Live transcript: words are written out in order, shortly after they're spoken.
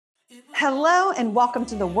Hello and welcome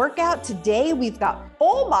to the workout. Today we've got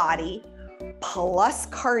full body plus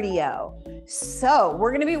cardio. So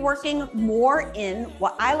we're going to be working more in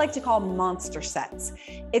what I like to call monster sets.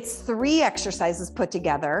 It's 3 exercises put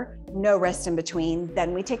together, no rest in between.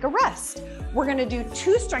 Then we take a rest. We're going to do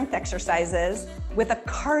 2 strength exercises with a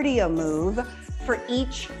cardio move for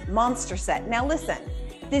each monster set. Now listen,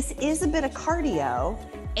 this is a bit of cardio.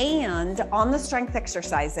 And on the strength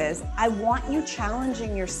exercises, I want you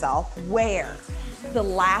challenging yourself where the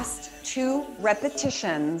last 2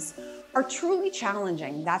 repetitions are truly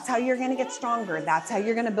challenging. That's how you're gonna get stronger. That's how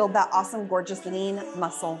you're gonna build that awesome, gorgeous, lean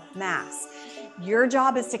muscle mass. Your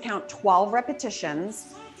job is to count 12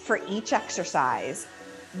 repetitions for each exercise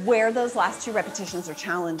where those last 2 repetitions are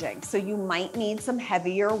challenging. So you might need some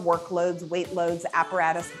heavier workloads, weight loads,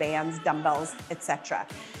 apparatus bands, dumbbells, etc.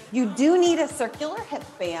 You do need a circular hip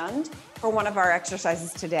band for one of our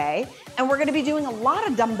exercises today. And we're gonna be doing a lot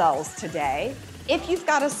of dumbbells today. If you've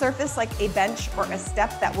got a surface like a bench or a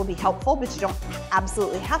step, that will be helpful, but you don't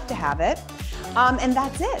absolutely have to have it. And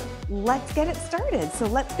that's it. Let's get it started. So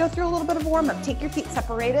let's go through a little bit of warm up. Take your feet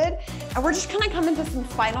separated. And we're just gonna come into some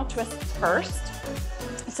spinal twists first.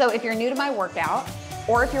 So if you're new to my workout,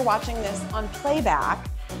 or if you're watching this on playback,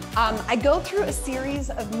 I go through a series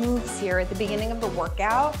of moves here at the beginning of the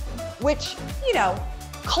workout, which, you know,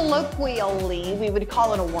 colloquially, we would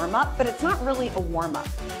call it a warm-up, but it's not really a warm-up.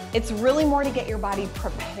 It's really more to get your body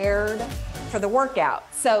prepared for the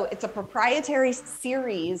workout. So it's a proprietary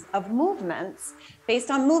series of movements based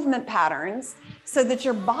on movement patterns so that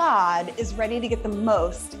your bod is ready to get the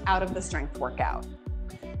most out of the strength workout.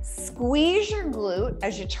 Squeeze your glute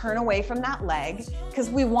as you turn away from that leg because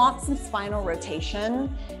we want some spinal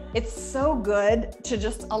rotation. It's so good to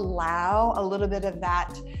just allow a little bit of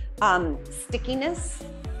that stickiness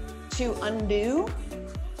to undo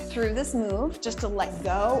through this move, just to let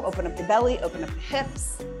go, open up the belly, open up the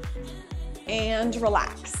hips, and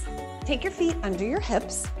relax. Take your feet under your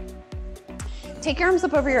hips. Take your arms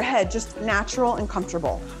up over your head, just natural and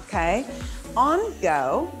comfortable, okay? On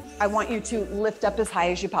go, I want you to lift up as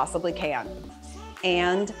high as you possibly can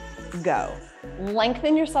and go.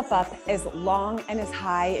 Lengthen yourself up as long and as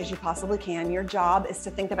high as you possibly can. Your job is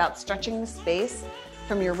to think about stretching the space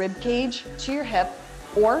from your rib cage to your hip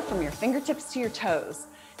or from your fingertips to your toes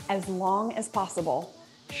as long as possible.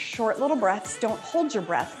 Short little breaths. Don't hold your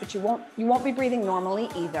breath, but you won't be breathing normally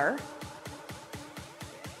either.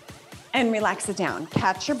 And relax it down.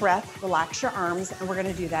 Catch your breath, relax your arms, and we're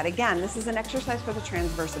gonna do that again. This is an exercise for the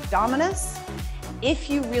transverse abdominis. If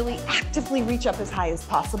you really actively reach up as high as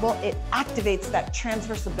possible, it activates that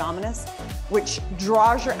transverse abdominis, which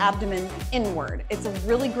draws your abdomen inward. It's a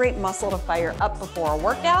really great muscle to fire up before a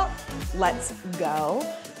workout. Let's go,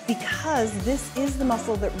 because this is the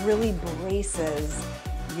muscle that really braces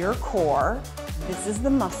your core. This is the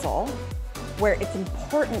muscle where it's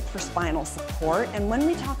important for spinal support. And when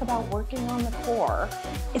we talk about working on the core,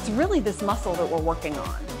 it's really this muscle that we're working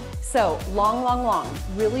on. So long, long, long,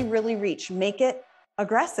 really, really reach. Make it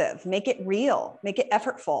aggressive, make it real, make it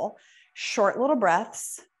effortful. Short little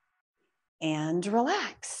breaths and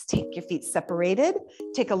relax. Take your feet separated.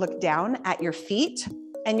 Take a look down at your feet,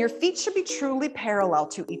 and your feet should be truly parallel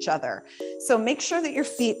to each other. So make sure that your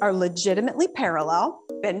feet are legitimately parallel.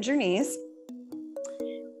 Bend your knees.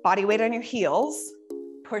 Body weight on your heels,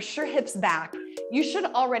 push your hips back. You should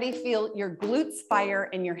already feel your glutes fire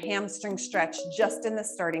and your hamstring stretch just in the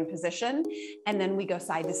starting position. And then we go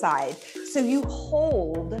side to side. So you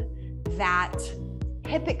hold that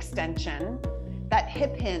hip extension, that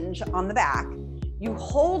hip hinge on the back. You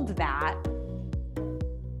hold that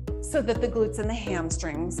so that the glutes and the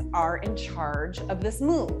hamstrings are in charge of this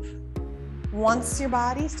move. Once your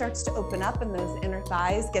body starts to open up and those inner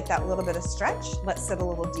thighs get that little bit of stretch, let's sit a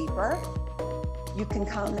little deeper. You can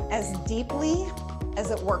come as deeply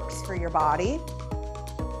as it works for your body.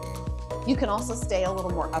 You can also stay a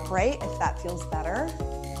little more upright if that feels better.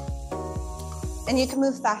 And you can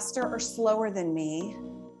move faster or slower than me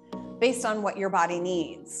based on what your body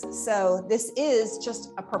needs. So this is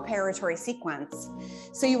just a preparatory sequence.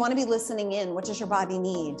 So you want to be listening in. What does your body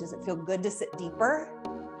need? Does it feel good to sit deeper?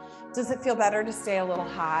 Does it feel better to stay a little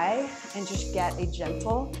high and just get a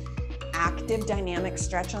gentle, active, dynamic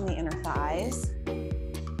stretch on the inner thighs?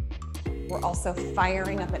 We're also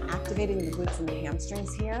firing up and activating the glutes and the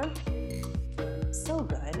hamstrings here. So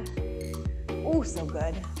good. Oh, so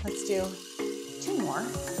good. Let's do 2 more.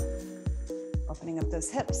 Opening up those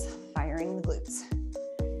hips, firing the glutes.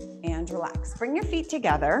 And relax. Bring your feet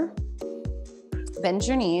together. Bend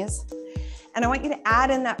your knees. And I want you to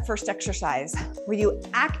add in that first exercise where you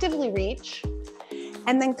actively reach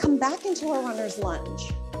and then come back into a runner's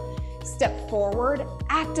lunge. Step forward,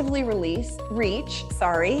 actively reach,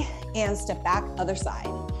 and step back, other side.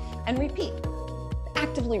 And repeat.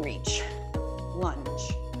 Actively reach,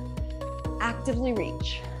 lunge. Actively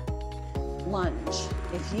reach, lunge.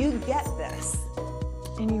 If you get this,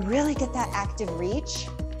 and you really get that active reach,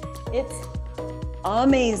 it's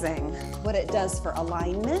amazing what it does for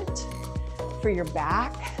alignment, for your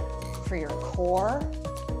back, for your core.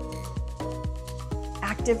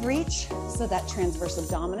 Active reach, so that transverse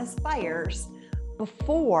abdominis fires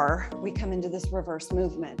before we come into this reverse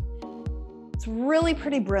movement. It's really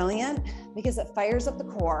pretty brilliant because it fires up the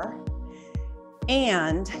core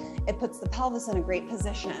and it puts the pelvis in a great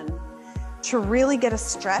position to really get a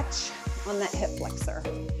stretch on that hip flexor.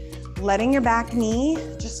 Letting your back knee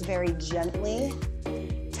just very gently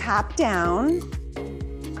tap down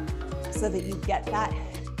so that you get that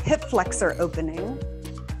hip flexor opening.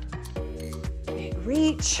 Big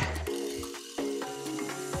reach.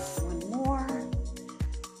 One more.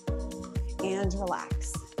 And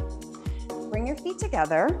relax. Bring your feet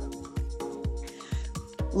together.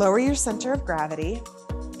 Lower your center of gravity.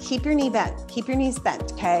 Keep your knee bent. Keep your knees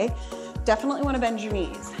bent, okay? Definitely want to bend your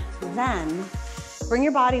knees. Then bring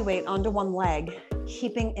your body weight onto one leg,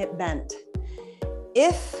 keeping it bent.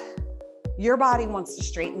 If your body wants to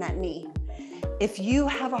straighten that knee, if you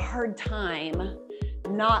have a hard time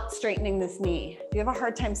not straightening this knee, if you have a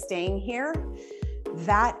hard time staying here,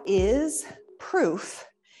 that is proof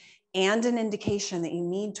and an indication that you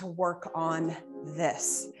need to work on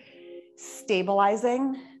this.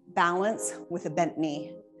 Stabilizing balance with a bent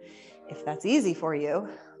knee. If that's easy for you,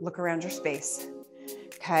 look around your space,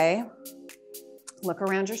 okay? Look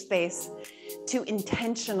around your space to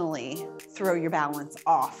intentionally throw your balance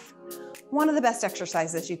off. One of the best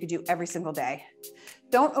exercises you could do every single day.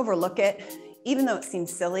 Don't overlook it. Even though it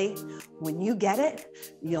seems silly, when you get it,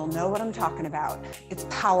 you'll know what I'm talking about. It's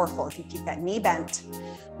powerful if you keep that knee bent.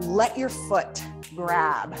 Let your foot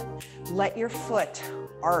grab. Let your foot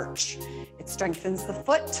arch. It strengthens the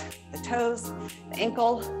foot, the toes, the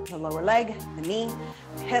ankle, the lower leg, the knee,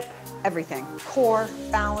 hip, everything. Core,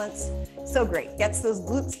 balance, so great. Gets those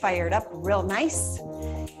glutes fired up real nice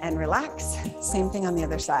and relax. Same thing on the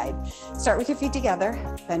other side. Start with your feet together,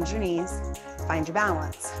 bend your knees, find your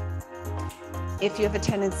balance. If you have a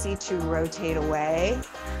tendency to rotate away,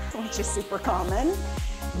 which is super common,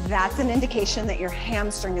 that's an indication that your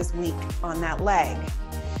hamstring is weak on that leg.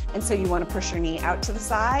 And so you want to push your knee out to the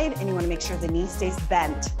side and you want to make sure the knee stays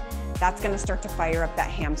bent. That's going to start to fire up that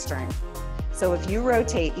hamstring. So if you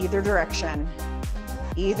rotate either direction,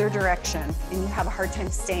 and you have a hard time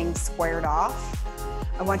staying squared off,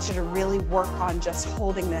 I want you to really work on just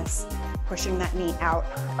holding this, pushing that knee out.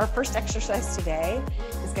 Our first exercise today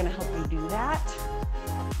is going to help you do that.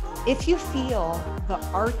 If you feel the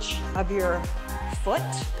arch of your foot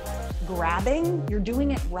grabbing, you're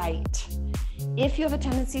doing it right. If you have a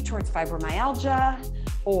tendency towards fibromyalgia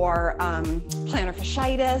or plantar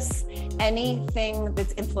fasciitis, anything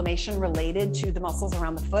that's inflammation related to the muscles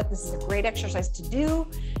around the foot, this is a great exercise to do.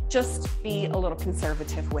 Just be a little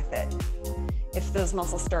conservative with it. If those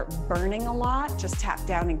muscles start burning a lot, just tap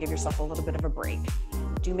down and give yourself a little bit of a break.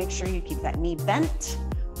 Do make sure you keep that knee bent.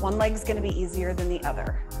 One leg's gonna be easier than the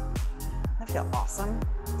other. I feel awesome.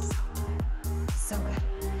 So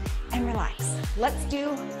good. And relax. Let's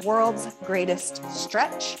do world's greatest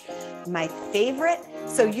stretch. My favorite.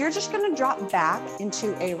 So you're just gonna drop back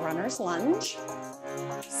into a runner's lunge.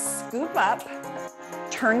 Scoop up,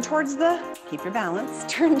 turn towards keep your balance,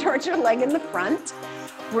 turn towards your leg in the front,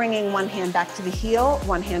 bringing one hand back to the heel,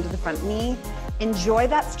 one hand to the front knee. Enjoy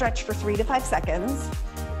that stretch for 3 to 5 seconds,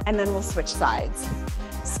 and then we'll switch sides.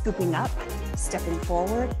 Scooping up, stepping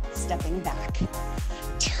forward, stepping back.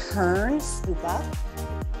 Turn, scoop up,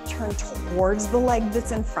 turn towards the leg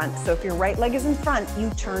that's in front. So if your right leg is in front, you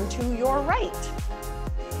turn to your right.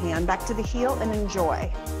 Hand back to the heel and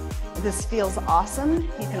enjoy. This feels awesome.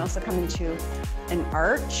 You can also come into an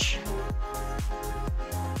arch.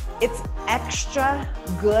 It's extra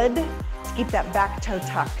good to keep that back toe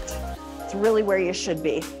tucked. It's really where you should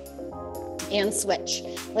be. And switch.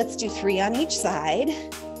 Let's do 3 on each side.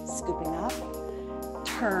 Scooping up,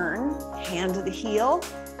 turn, hand to the heel.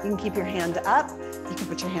 You can keep your hand up. You can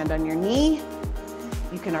put your hand on your knee.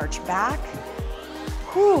 You can arch back.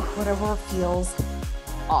 Whew, whatever feels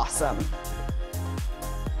awesome.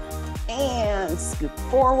 And scoop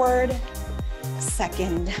forward.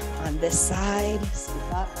 Second on this side,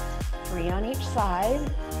 scoop up. 3 on each side,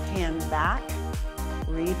 hand back,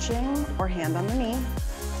 reaching, or hand on the knee.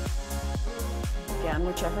 Again,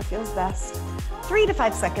 whichever feels best. 3 to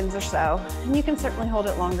 5 seconds or so, and you can certainly hold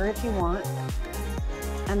it longer if you want.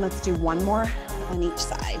 And let's do one more on each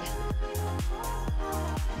side.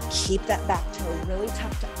 Keep that back toe really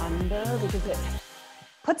tucked under because it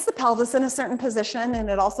puts the pelvis in a certain position, and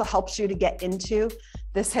it also helps you to get into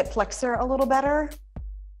this hip flexor a little better.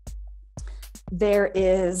 There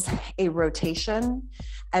is a rotation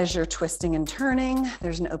as you're twisting and turning.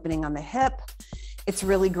 There's an opening on the hip. It's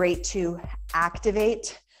really great to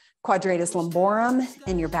activate quadratus lumborum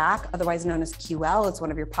in your back, otherwise known as QL. It's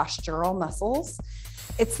one of your postural muscles.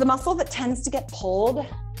 It's the muscle that tends to get pulled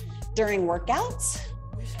during workouts.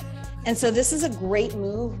 And so this is a great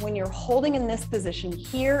move when you're holding in this position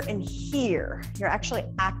here and here. You're actually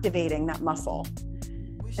activating that muscle.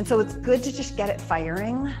 And so it's good to just get it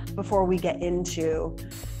firing before we get into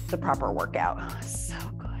the proper workout. So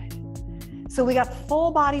good. So we got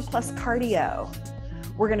full body plus cardio.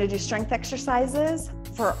 We're gonna do strength exercises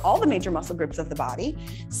for all the major muscle groups of the body.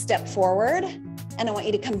 Step forward, and I want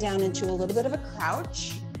you to come down into a little bit of a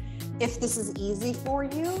crouch. If this is easy for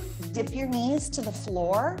you, dip your knees to the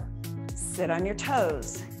floor, sit on your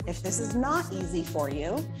toes. If this is not easy for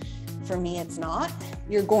you, for me it's not,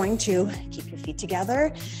 you're going to keep your feet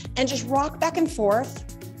together and just rock back and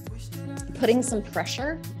forth, putting some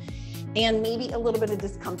pressure and maybe a little bit of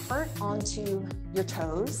discomfort onto your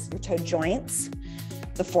toes, your toe joints,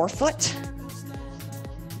 the forefoot.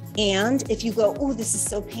 And if you go, oh, this is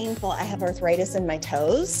so painful, I have arthritis in my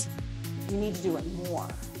toes, you need to do it more.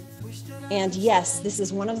 And yes, this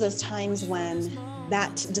is one of those times when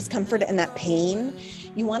that discomfort and that pain,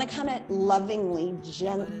 you want to come at lovingly,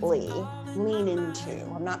 gently lean into.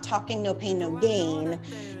 I'm not talking no pain, no gain,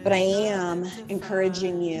 but I am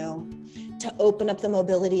encouraging you to open up the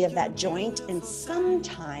mobility of that joint. And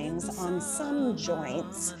sometimes on some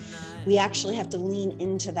joints, we actually have to lean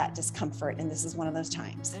into that discomfort. And this is one of those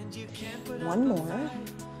times. One more.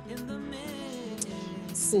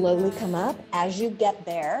 Slowly come up. As you get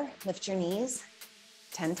there, lift your knees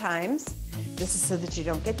 10 times. This is so that you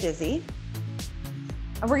don't get dizzy.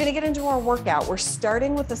 And we're gonna get into our workout. We're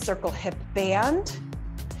starting with a circle hip band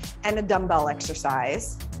and a dumbbell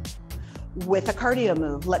exercise with a cardio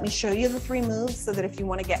move. Let me show you the 3 moves so that if you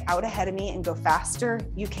wanna get out ahead of me and go faster,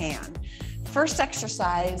 you can. First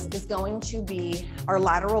exercise is going to be our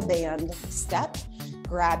lateral band step.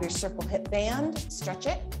 Grab your circle hip band, stretch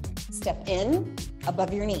it, step in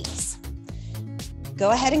above your knees.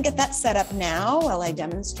 Go ahead and get that set up now while I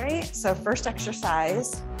demonstrate. So first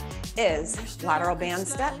exercise is lateral band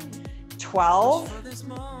step,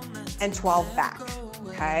 12 and 12 back,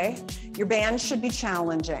 okay? Your band should be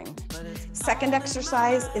challenging. Second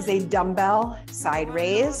exercise is a dumbbell side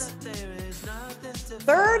raise.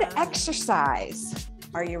 Third exercise,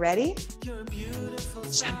 are you ready?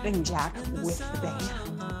 Jumping jack with the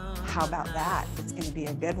band. How about that? It's gonna be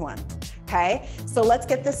a good one. Okay, so let's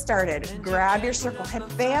get this started. Grab your circle hip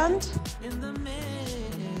band,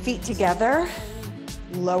 feet together,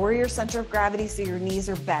 lower your center of gravity so your knees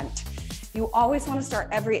are bent. You always want to start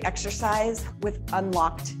every exercise with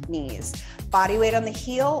unlocked knees. Body weight on the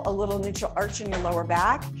heel, a little neutral arch in your lower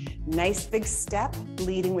back. Nice big step,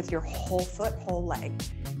 leading with your whole foot, whole leg.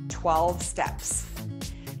 12 steps.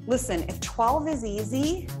 Listen, if 12 is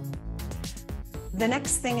easy, the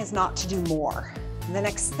next thing is not to do more. The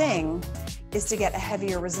next thing is to get a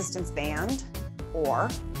heavier resistance band, or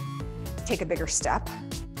take a bigger step,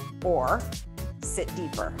 or sit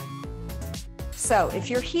deeper. So if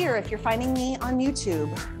you're here, if you're finding me on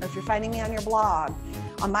YouTube, or if you're finding me on your blog,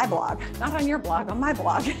 on my blog, not on your blog, on my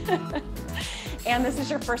blog, and this is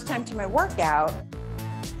your first time to my workout,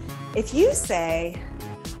 if you say,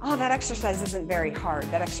 oh, that exercise isn't very hard,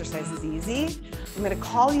 that exercise is easy, I'm gonna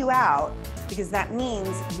call you out, because that means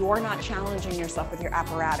you're not challenging yourself with your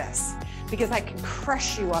apparatus, because I can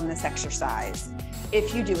crush you on this exercise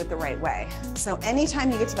if you do it the right way. So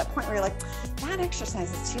anytime you get to that point where you're like, that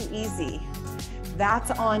exercise is too easy,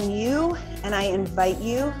 that's on you, and I invite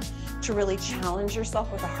you to really challenge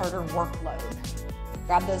yourself with a harder workload.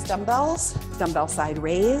 Grab those dumbbells, dumbbell side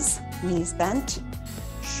raise, knees bent,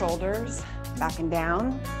 shoulders back and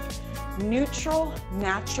down, neutral,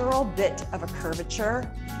 natural bit of a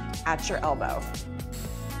curvature at your elbow.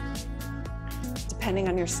 Depending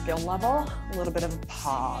on your skill level, a little bit of a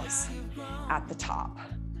pause at the top.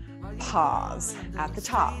 Pause at the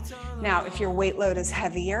top. Now, if your weight load is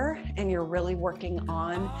heavier and you're really working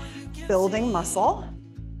on building muscle,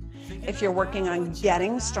 if you're working on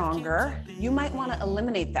getting stronger, you might want to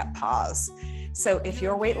eliminate that pause. So if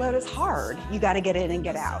your weight load is hard, you got to get in and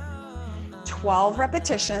get out. 12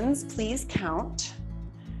 repetitions, please count.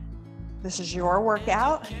 This is your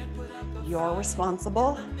workout. You're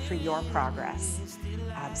responsible for your progress.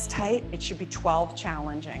 Abs tight, it should be 12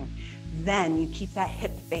 challenging. Then you keep that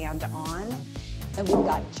hip band on And we've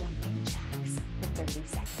got jumping jacks for 30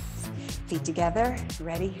 seconds. Feet together,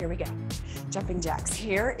 ready? Here we go. Jumping jacks.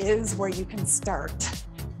 Here is where you can start.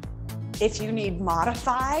 If you need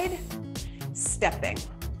modified, stepping.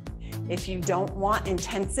 If you don't want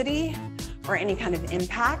intensity or any kind of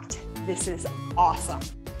impact, this is awesome.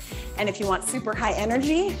 And if you want super high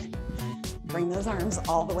energy, bring those arms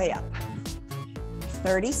all the way up.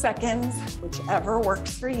 30 seconds, whichever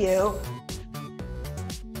works for you.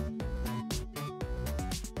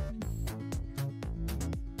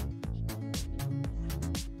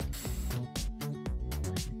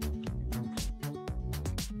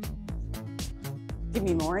 Give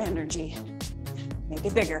me more energy. Make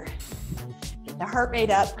it bigger. Get the heart rate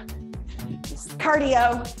up. This is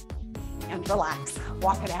cardio. And relax.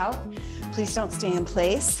 Walk it out. Please don't stay in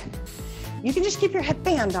place. You can just keep your hip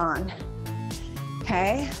band on.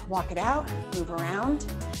 Okay, walk it out, move around.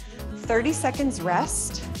 30 seconds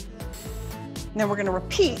rest. And then we're gonna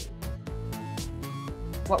repeat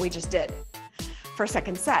what we just did for a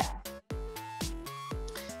second set.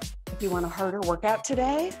 If you want a harder workout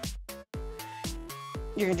today,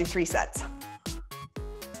 you're gonna do 3 sets.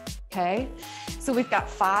 Okay, so we've got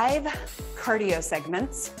 5 cardio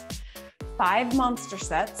segments, 5 monster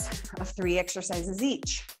sets of 3 exercises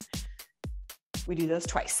each. We do those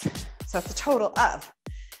twice. So that's a total of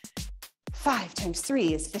 5 times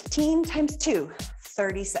 3 is 15 times 2,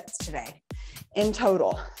 30 sets today. In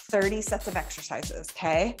total, 30 sets of exercises,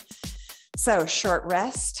 okay? So short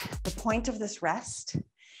rest. The point of this rest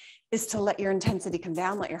is to let your intensity come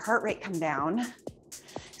down, let your heart rate come down,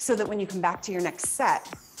 so that when you come back to your next set,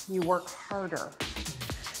 you work harder.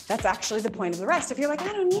 That's actually the point of the rest. If you're like,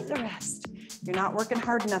 I don't need the rest, you're not working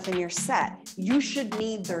hard enough in your set. You should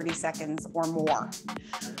need 30 seconds or more.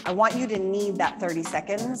 I want you to need that 30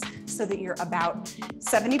 seconds so that you're about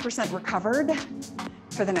 70% recovered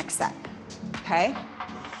for the next set, okay?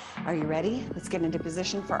 Are you ready? Let's get into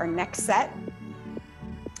position for our next set.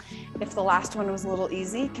 If the last one was a little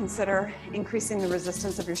easy, consider increasing the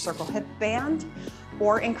resistance of your circle hip band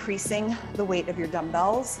or increasing the weight of your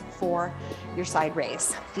dumbbells for your side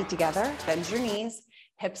raise. Feet together, bend your knees,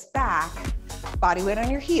 hips back, body weight on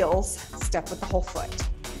your heels, step with the whole foot.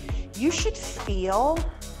 You should feel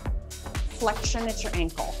flexion at your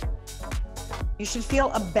ankle. You should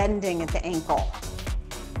feel a bending at the ankle.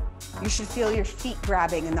 You should feel your feet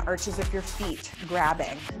grabbing and the arches of your feet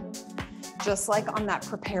grabbing, just like on that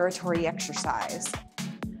preparatory exercise,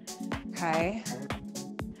 okay?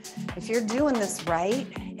 If you're doing this right,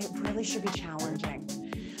 it really should be challenging.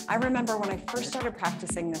 I remember when I first started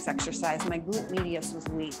practicing this exercise, my glute medius was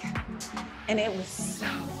weak, and it was so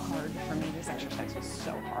hard for me. This exercise was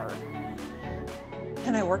so hard.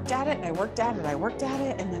 And I worked at it, and I worked at it, I worked at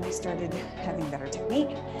it, and then I started having better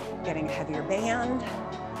technique, getting a heavier band.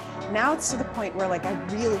 Now it's to the point where like I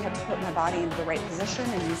really have to put my body into the right position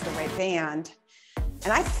and use the right band.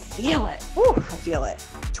 And I feel it. Ooh, I feel it.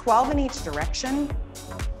 12 in each direction.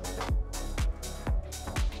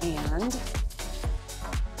 And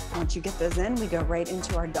once you get those in, we go right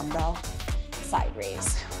into our dumbbell side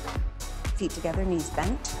raise. Feet together, knees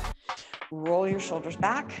bent. Roll your shoulders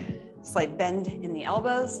back. Slight bend in the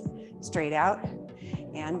elbows, straight out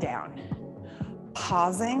and down.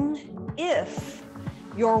 Pausing if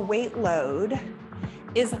your weight load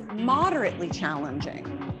is moderately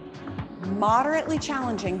challenging. Moderately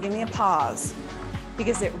challenging, give me a pause,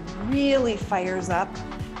 because it really fires up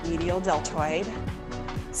medial deltoid.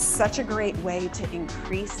 Such a great way to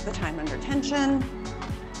increase the time under tension.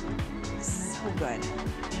 So good.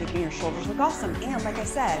 Making your shoulders look awesome. And like I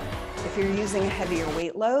said, if you're using a heavier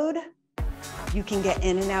weight load, you can get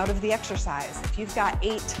in and out of the exercise. If you've got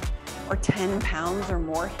 8 or 10 pounds or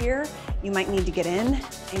more here, you might need to get in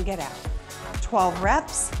and get out. 12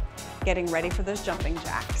 reps, getting ready for those jumping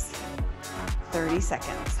jacks. 30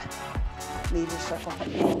 seconds. Leave your circle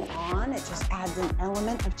hip band on. It just adds an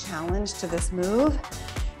element of challenge to this move.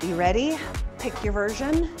 You ready? Pick your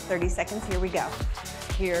version. 30 seconds, here we go.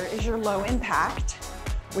 Here is your low impact,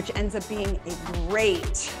 which ends up being a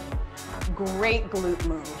great glute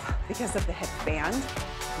move because of the hip band.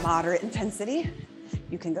 Moderate intensity.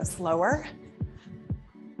 You can go slower.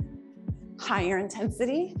 Higher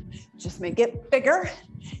intensity, just make it bigger.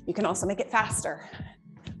 You can also make it faster.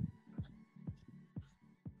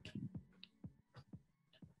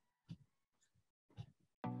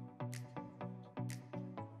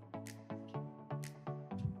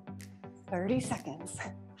 "30 seconds.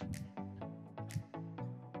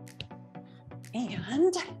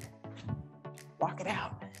 And walk it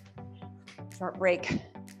out. Short break.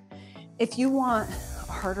 If you want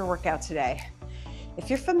a harder workout today, if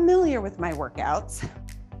you're familiar with my workouts,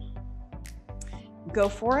 go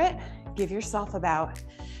for it. Give yourself about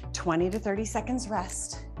 20 to 30 seconds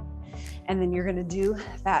rest. And then you're gonna do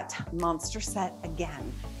that monster set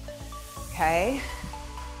again, okay?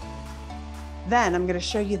 Then I'm gonna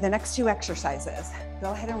show you the next two exercises.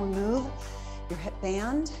 Go ahead and remove your hip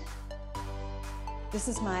band. This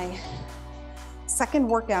is my second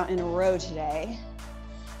workout in a row today.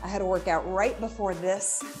 I had a workout right before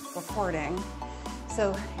this recording,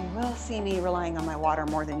 so you will see me relying on my water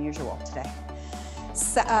more than usual today.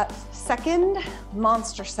 Second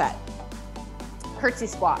monster set, curtsy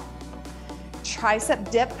squat. Tricep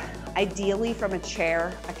dip, ideally from a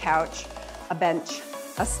chair, a couch, a bench,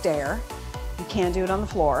 a stair. You can do it on the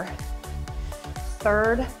floor.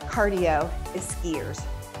 Third cardio is skiers.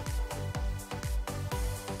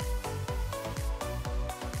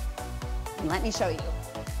 And let me show you.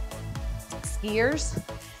 Skiers,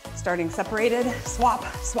 starting separated, swap,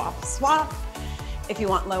 swap, swap. If you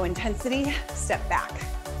want low intensity, step back,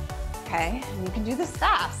 okay? And you can do this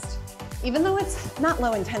fast. Even though it's not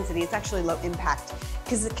low intensity, it's actually low impact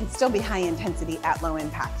because it can still be high intensity at low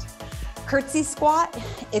impact. Curtsy squat,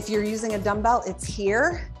 if you're using a dumbbell, it's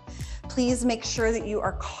here. Please make sure that you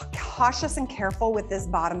are cautious and careful with this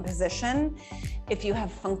bottom position. If you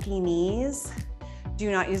have funky knees,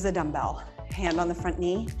 do not use a dumbbell. Hand on the front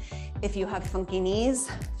knee. If you have funky knees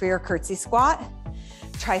for your curtsy squat,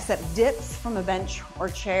 tricep dips from a bench or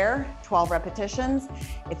chair, 12 repetitions.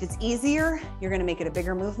 If it's easier, you're gonna make it a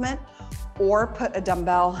bigger movement or put a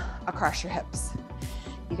dumbbell across your hips.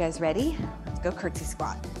 You guys ready? Let's go curtsy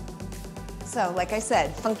squat. So like I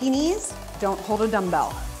said, funky knees, don't hold a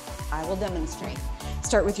dumbbell. I will demonstrate.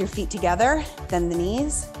 Start with your feet together, bend the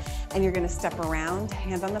knees, and you're gonna step around,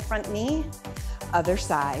 hand on the front knee, other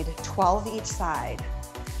side, 12 each side.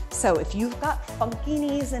 So if you've got funky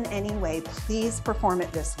knees in any way, please perform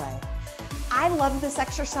it this way. I love this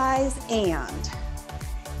exercise and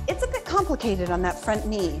it's a bit complicated on that front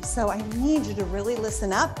knee. So I need you to really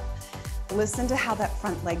listen up. Listen to how that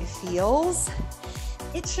front leg feels.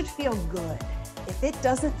 It should feel good. If it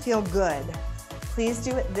doesn't feel good, please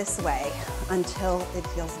do it this way until it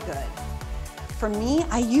feels good. For me,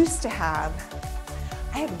 I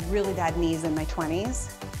had really bad knees in my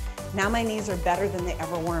 20s. Now my knees are better than they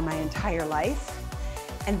ever were in my entire life.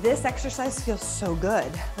 And this exercise feels so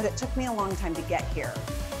good, but it took me a long time to get here.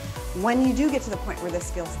 When you do get to the point where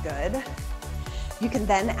this feels good, you can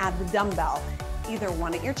then add the dumbbell, either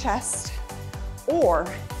one at your chest, or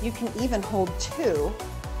you can even hold two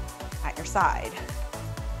at your side,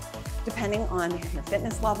 depending on your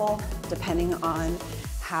fitness level, depending on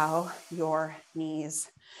how your knees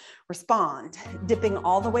respond. Dipping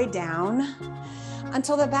all the way down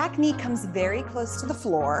until the back knee comes very close to the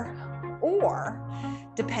floor, or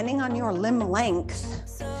depending on your limb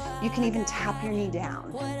length, you can even tap your knee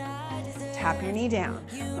down. Tap your knee down,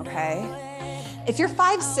 okay? If you're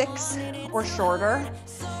 5'6" or shorter,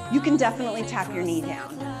 you can definitely tap your knee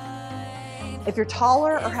down. If you're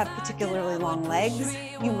taller or have particularly long legs,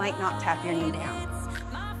 you might not tap your knee down,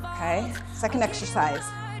 okay? Second exercise,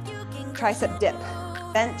 tricep dip,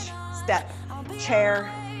 bench, step,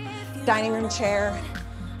 chair, dining room chair,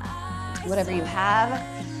 whatever you have.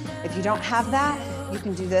 If you don't have that, you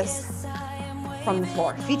can do this from the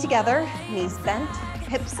floor. Feet together, knees bent,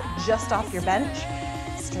 hips just off your bench,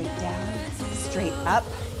 straight down, straight up,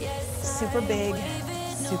 super big,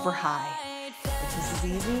 super high. If this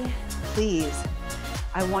is easy, please,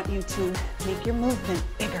 I want you to make your movement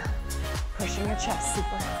bigger, pushing your chest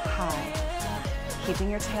super high, keeping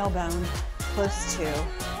your tailbone close to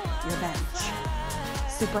your bench,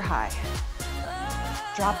 super high.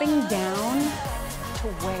 Dropping down to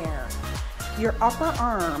where your upper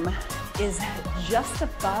arm is just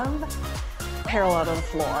above parallel to the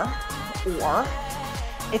floor, or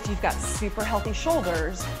if you've got super healthy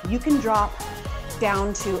shoulders, you can drop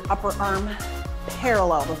down to upper arm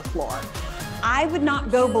parallel to the floor. I would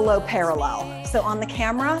not go below parallel. So on the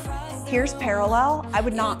camera, here's parallel. I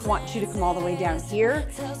would not want you to come all the way down here.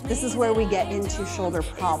 This is where we get into shoulder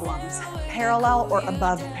problems. Parallel or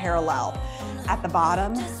above parallel at the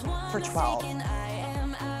bottom for 12. Moving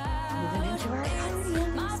into our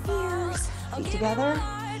cardio skiers. Feet together,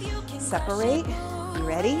 separate. You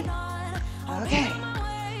ready? Okay,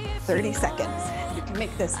 30 seconds. You can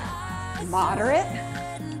make this moderate.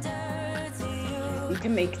 You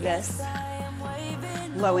can make this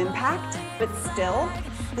low impact, but still,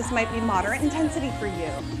 this might be moderate intensity for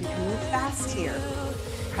you. You can move fast here,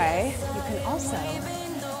 okay? You can also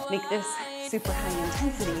make this super high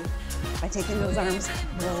intensity by taking those arms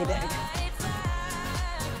really big.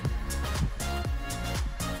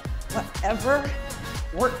 Whatever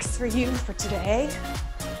works for you for today.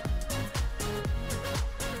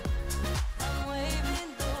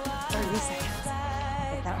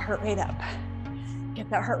 heart rate up. Get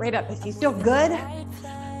that heart rate up. If you feel good,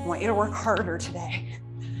 I want you to work harder today.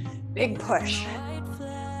 Big push.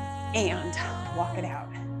 And walk it out.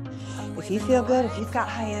 If you feel good, if you've got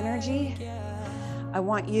high energy, I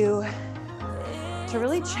want you to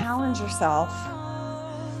really challenge yourself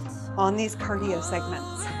on these cardio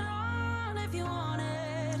segments.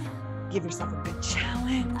 Give yourself a good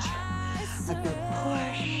challenge, a good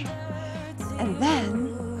push, and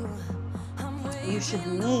then you should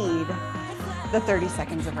need the 30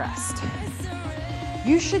 seconds of rest.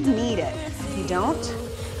 You should need it. If you don't,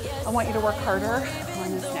 I want you to work harder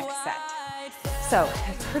on this next set. So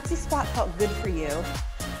if curtsy squat felt good for you,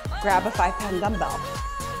 grab a 5-pound dumbbell.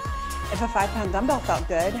 If a 5-pound dumbbell felt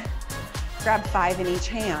good, grab 5 in each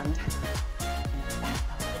hand.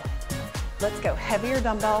 Let's go heavier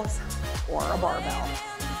dumbbells or a barbell.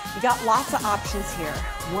 You got lots of options here.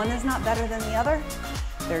 One is not better than the other.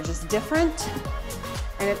 They're just different.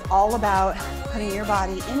 And it's all about putting your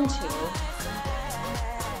body into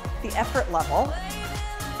the effort level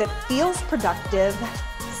that feels productive,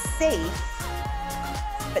 safe,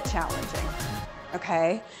 but challenging,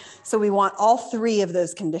 okay? So we want all 3 of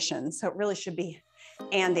those conditions. So it really should be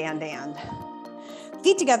and.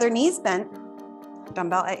 Feet together, knees bent,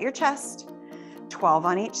 dumbbell at your chest, 12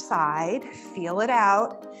 on each side, feel it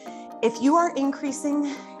out. If you are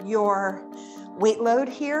increasing your weight load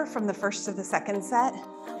here from the first to the second set,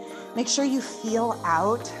 make sure you feel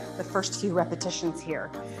out the first few repetitions here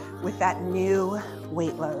with that new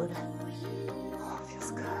weight load. Oh, it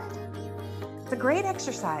feels good. It's a great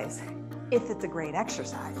exercise if it's a great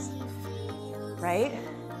exercise, right?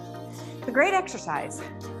 It's a great exercise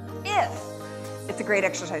if it's a great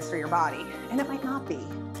exercise for your body, and it might not be.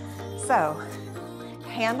 So,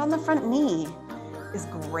 hand on the front knee is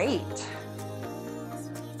great.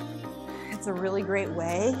 It's a really great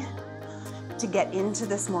way to get into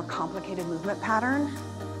this more complicated movement pattern.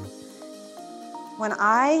 When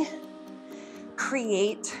I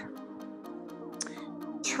create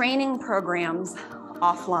training programs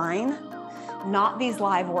offline, not these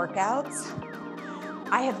live workouts,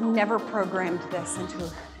 I have never programmed this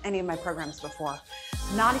into any of my programs before.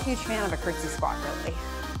 Not a huge fan of a curtsy squat, really.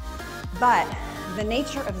 But the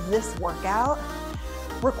nature of this workout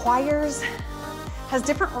has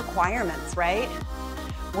different requirements, right?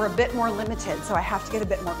 We're a bit more limited, so I have to get a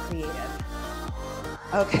bit more creative.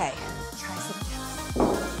 Okay, triceps dips.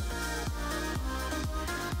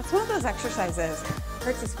 It's one of those exercises,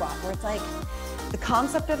 curtsy squat, where it's like, the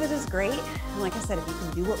concept of it is great. And like I said, if you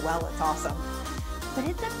can do it well, it's awesome. But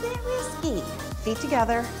it's a bit risky. Feet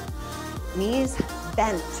together, knees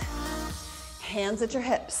bent, hands at your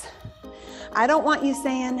hips. I don't want you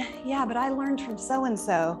saying, yeah, but I learned from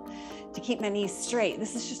so-and-so to keep my knees straight.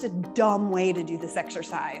 This is just a dumb way to do this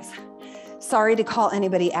exercise. Sorry to call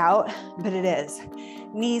anybody out, but it is.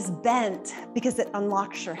 Knees bent because it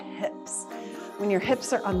unlocks your hips. When your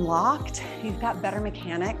hips are unlocked, you've got better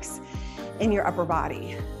mechanics in your upper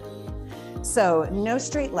body. So no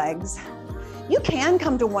straight legs. You can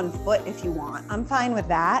come to one foot if you want. I'm fine with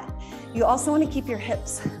that. You also want to keep your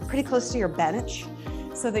hips pretty close to your bench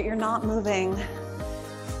so that you're not moving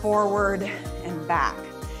forward and back.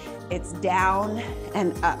 It's down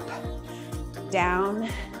and up, down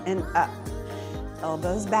and up.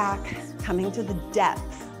 Elbows back, coming to the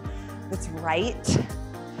depth that's right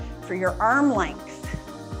for your arm length.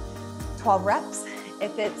 12 reps.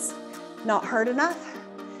 If it's not hard enough,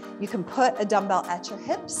 you can put a dumbbell at your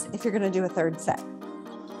hips if you're gonna do a third set.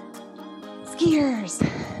 Skiers,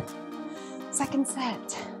 second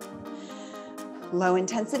set. Low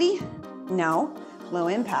intensity? No, low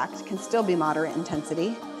impact can still be moderate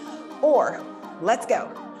intensity. Or let's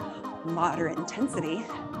go, moderate intensity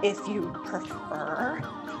if you prefer.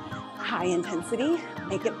 High intensity,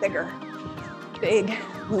 make it bigger. Big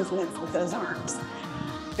movements with those arms.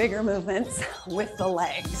 Bigger movements with the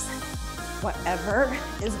legs. Whatever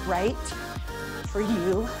is right for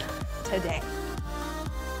you today.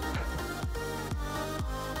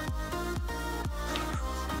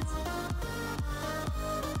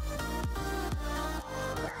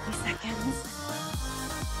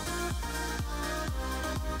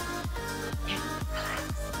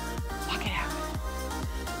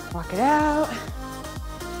 Walk it out.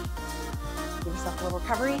 Give yourself a little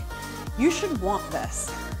recovery. You should want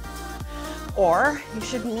this, or you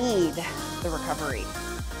should need the recovery.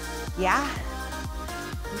 Yeah?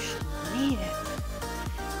 You should need it.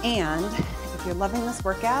 And if you're loving this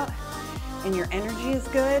workout and your energy is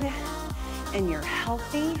good and you're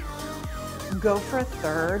healthy, go for a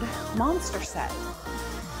third monster set.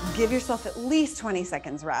 Give yourself at least 20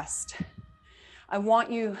 seconds rest. I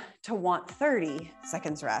want you to want 30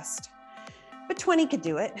 seconds rest, but 20 could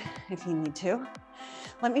do it if you need to.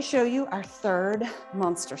 Let me show you our third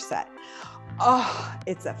monster set. Oh,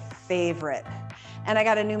 it's a favorite. And I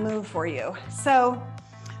got a new move for you. So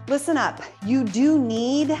listen up, you do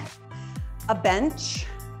need a bench,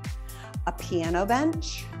 a piano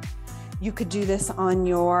bench. You could do this on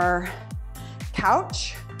your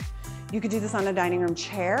couch. You could do this on a dining room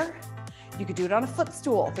chair. You could do it on a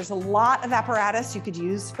footstool. There's a lot of apparatus you could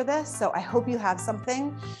use for this, so I hope you have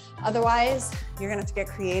something. Otherwise, you're gonna have to get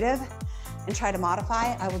creative and try to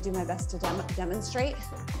modify. I will do my best to demonstrate.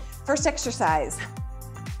 First exercise,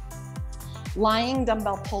 lying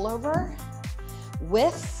dumbbell pullover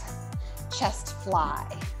with chest fly.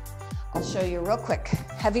 I'll show you real quick.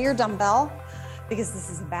 Heavier dumbbell, because this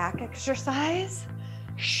is a back exercise.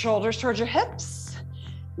 Shoulders towards your hips.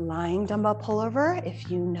 Lying dumbbell pullover. If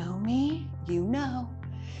you know me, you know.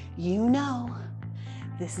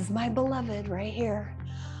 This is my beloved right here.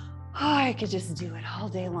 Oh, I could just do it all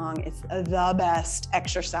day long. It's the best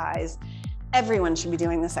exercise. Everyone should be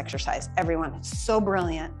doing this exercise. Everyone. It's so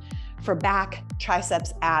brilliant for back,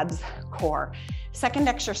 triceps, abs, core. Second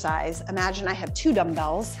exercise, imagine I have 2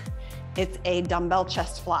 dumbbells. It's a dumbbell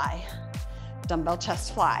chest fly. Dumbbell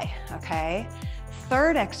chest fly, okay?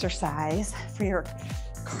 Third exercise for your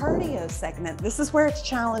cardio segment. This is where it's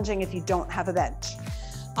challenging if you don't have a bench.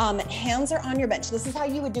 Hands are on your bench. This is how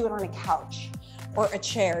you would do it on a couch or a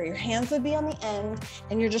chair. Your hands would be on the end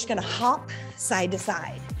and you're just gonna hop side to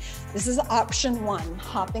side. This is option 1,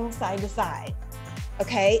 hopping side to side.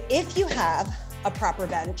 Okay, if you have a proper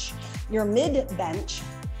bench, your mid bench,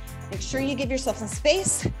 make sure you give yourself some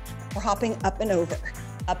space for hopping up and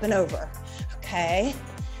over, okay?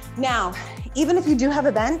 Now, even if you do have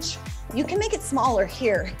a bench, you can make it smaller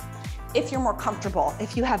here if you're more comfortable.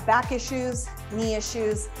 If you have back issues, knee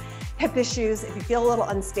issues, hip issues, if you feel a little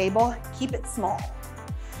unstable, keep it small.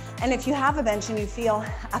 And if you have a bench and you feel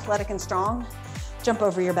athletic and strong, jump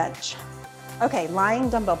over your bench. Okay, lying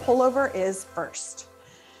dumbbell pullover is first.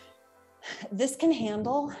 This can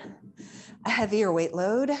handle a heavier weight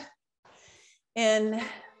load. In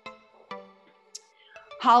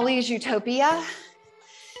Holly's Utopia,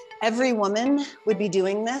 every woman would be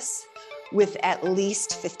doing this with at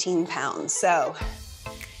least 15 pounds. So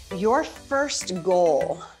your first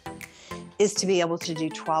goal is to be able to do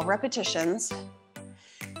 12 repetitions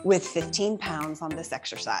with 15 pounds on this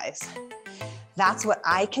exercise. That's what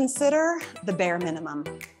I consider the bare minimum.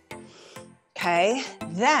 Okay,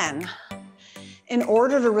 then in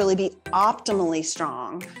order to really be optimally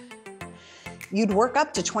strong, you'd work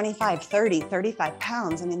up to 25, 30, 35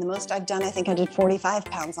 pounds. I mean, the most I've done, I think I did 45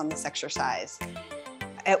 pounds on this exercise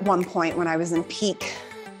at one point when I was in peak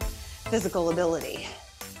physical ability.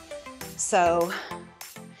 So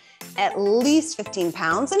at least 15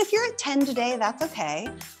 pounds. And if you're at 10 today, that's okay.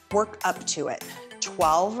 Work up to it.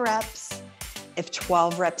 12 reps. If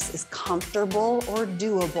 12 reps is comfortable or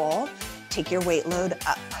doable, take your weight load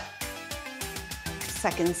up.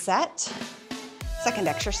 Second set. Second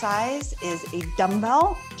exercise is a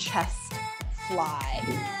dumbbell chest fly.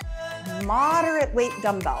 Moderate weight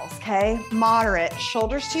dumbbells, okay? Moderate.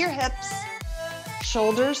 Shoulders to your hips,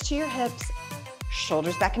 shoulders to your hips,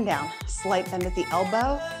 shoulders back and down. Slight bend at the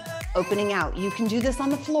elbow, opening out. You can do this on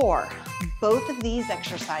the floor. Both of these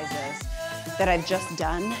exercises that I've just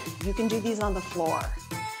done, you can do these on the floor.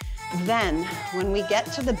 Then when we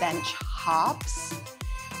get to the bench hops,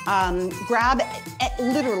 grab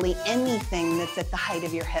literally anything that's at the height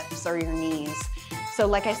of your hips or your knees. So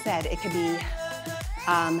like I said, it could be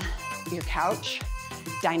your couch,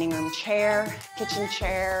 dining room chair, kitchen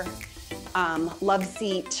chair, love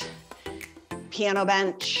seat, piano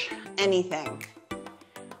bench, anything.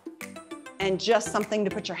 And just something to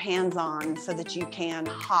put your hands on so that you can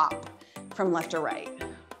hop from left or right,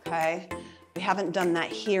 okay? We haven't done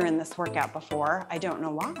that here in this workout before. I don't know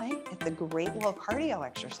why. It's a great little cardio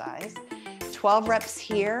exercise. 12 reps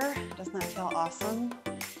here. Doesn't that feel awesome?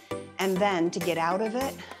 And then to get out of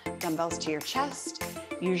it, dumbbells to your chest.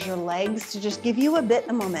 Use your legs to just give you a bit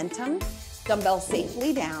of momentum. Dumbbells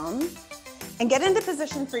safely down. And get into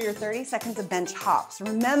position for your 30 seconds of bench hops.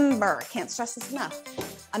 Remember, can't stress this enough.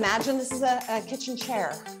 Imagine this is a kitchen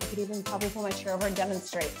chair. I could even probably pull my chair over and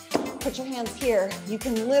demonstrate. Put your hands here. You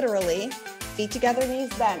can literally, feet together,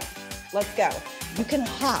 knees bent. Let's go. You can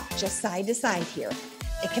hop just side to side here.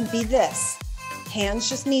 It can be this. Hands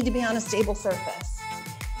just need to be on a stable surface.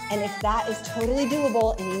 And if that is totally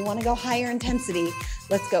doable and you want to go higher intensity,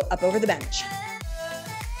 let's go up over the bench.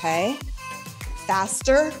 Okay?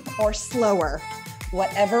 Faster or slower,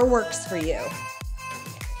 whatever works for you.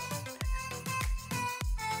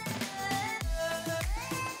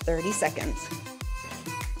 30 seconds.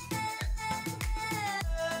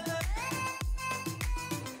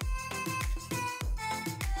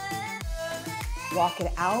 Walk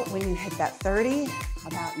it out when you hit that 30,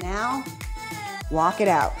 about now. Walk it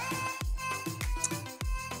out.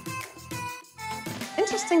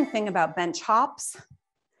 Interesting thing about bench hops,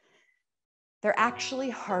 they're actually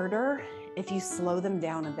harder if you slow them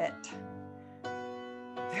down a bit.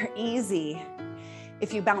 They're easy.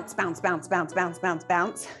 If you bounce, bounce, bounce, bounce, bounce, bounce,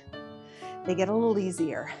 bounce, they get a little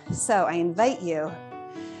easier. So I invite you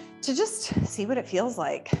to just see what it feels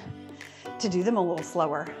like to do them a little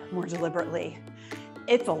slower, more deliberately.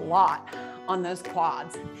 It's a lot on those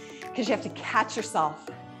quads because you have to catch yourself.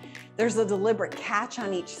 There's a deliberate catch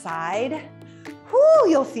on each side. Whoo,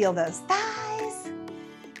 you'll feel those thighs,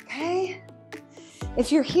 okay?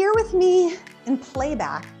 If you're here with me in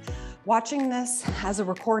playback, watching this as a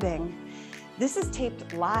recording, this is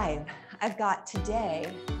taped live. I've got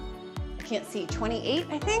today, I can't see, 28,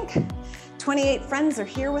 I think. 28 friends are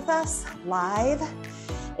here with us live.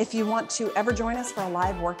 If you want to ever join us for a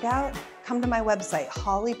live workout, come to my website,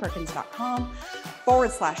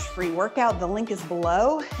 hollyperkins.com/free workout. The link is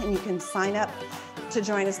below and you can sign up to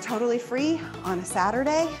join us totally free on a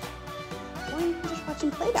Saturday, or you can just watch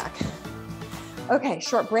in playback. Okay,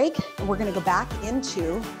 short break, and we're gonna go back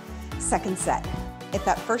into second set. If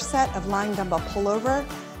that first set of lying dumbbell pullover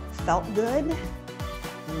felt good,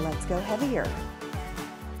 let's go heavier.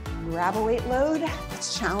 Grab a weight load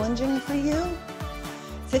that's challenging for you.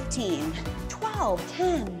 15, 12,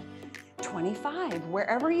 10, 25,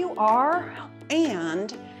 wherever you are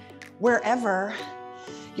and wherever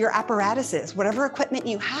your apparatus is, whatever equipment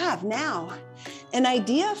you have now. An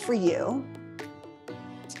idea for you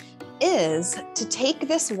is to take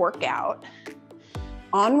this workout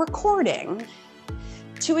on recording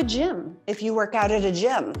to a gym, if you work out at a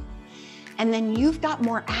gym, and then you've got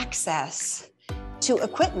more access to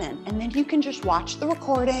equipment, and then you can just watch the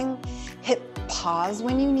recording, hit pause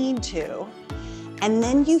when you need to, and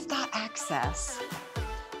then you've got access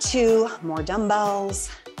to more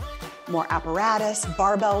dumbbells, more apparatus,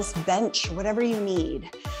 barbells, bench, whatever you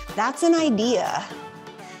need. That's an idea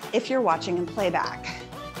if you're watching in playback.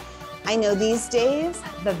 I know these days,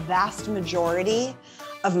 the vast majority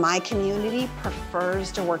of my community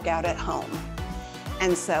prefers to work out at home.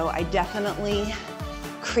 And so I definitely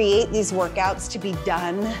create these workouts to be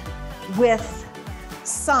done with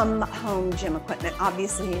some home gym equipment.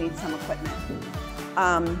 Obviously you need some equipment,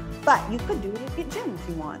 but you could do it at your gym if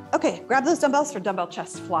you want. Okay, grab those dumbbells for dumbbell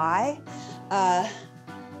chest fly.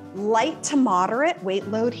 Light to moderate weight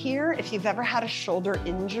load here. If you've ever had a shoulder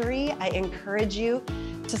injury, I encourage you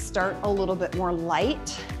to start a little bit more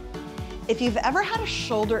light. If you've ever had a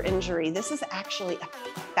shoulder injury, this is actually a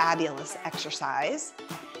fabulous exercise.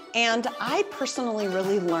 And I personally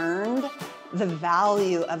really learned the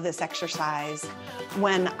value of this exercise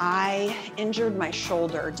when I injured my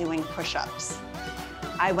shoulder doing push-ups.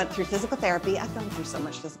 I went through physical therapy. I've gone through so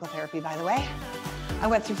much physical therapy, by the way. I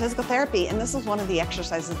went through physical therapy, and this was one of the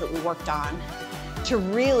exercises that we worked on to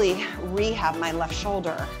really rehab my left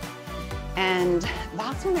shoulder. And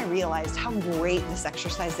that's when I realized how great this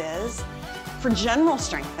exercise is for general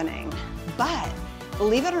strengthening, but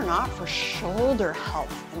believe it or not, for shoulder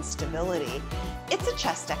health and stability. It's a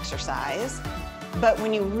chest exercise, but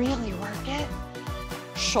when you really work it,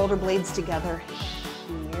 shoulder blades together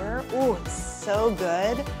here. Oh, it's so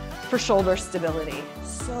good for shoulder stability.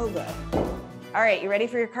 So good. All right, you ready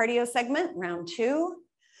for your cardio segment? Round 2.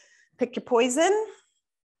 Pick your poison.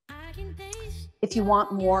 If you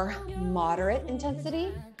want more moderate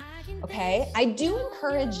intensity, okay? I do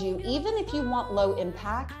encourage you, even if you want low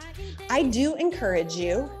impact, I do encourage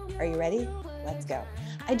you, are you ready? Let's go.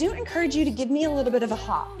 I do encourage you to give me a little bit of a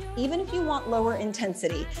hop, even if you want lower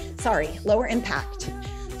intensity, lower impact.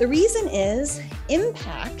 The reason is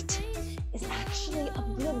impact is actually a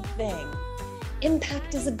good thing.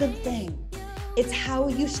 Impact is a good thing. It's how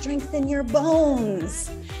you strengthen your bones.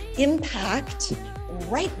 Impact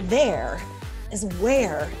right there is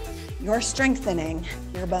where you're strengthening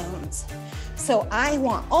your bones. So I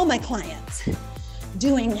want all my clients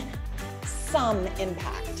doing some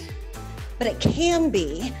impact, but it can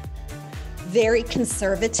be very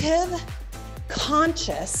conservative,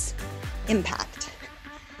 conscious impact.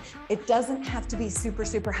 It doesn't have to be super,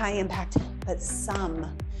 super high impact, but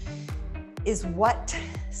some is what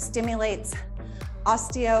stimulates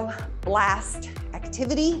osteoblast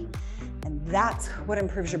activity, and that's what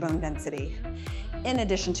improves your bone density, in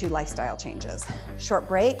addition to lifestyle changes. Short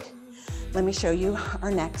break. Let me show you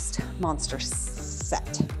our next monster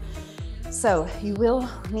set. So you will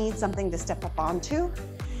need something to step up onto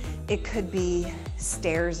It could be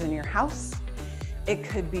stairs in your house. It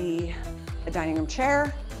could be a dining room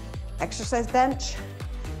chair, exercise bench,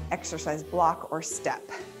 exercise block, or step.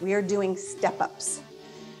 We are doing step-ups,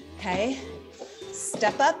 okay?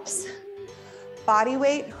 Step-ups, body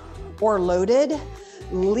weight or loaded,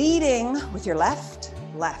 leading with your left,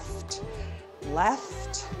 left,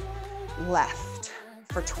 left, left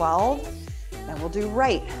for 12. Then we'll do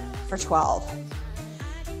right for 12.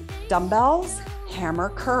 Dumbbells, hammer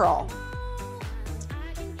curl.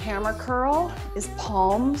 Hammer curl is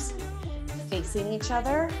palms facing each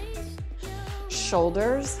other,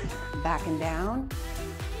 shoulders back and down,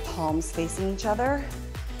 palms facing each other.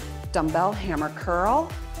 Dumbbell hammer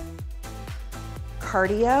curl.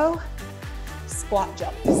 Cardio, squat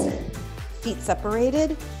jumps. Feet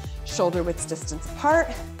separated, shoulder width distance apart.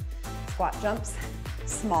 Squat jumps,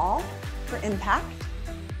 small for impact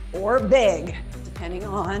or big, depending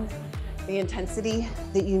on the intensity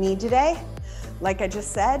that you need today. Like I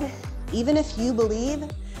just said, even if you believe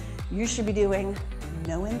you should be doing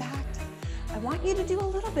no impact, I want you to do a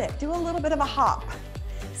little bit of a hop.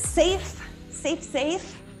 Safe, safe,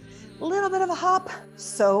 safe, a little bit of a hop,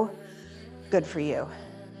 so good for you.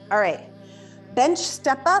 All right, bench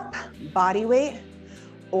step up, body weight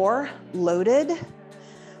or loaded,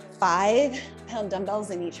 5-pound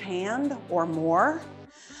dumbbells in each hand or more.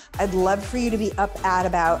 I'd love for you to be up at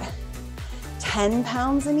about 10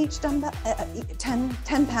 pounds in each dumbbell,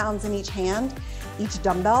 10 pounds in each hand, each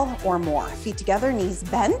dumbbell or more. Feet together, knees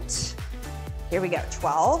bent. Here we go,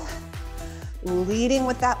 12. Leading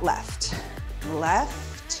with that left,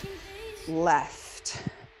 left, left,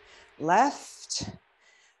 left,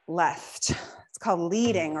 left. It's called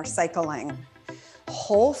leading or cycling.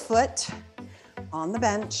 Whole foot on the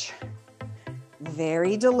bench,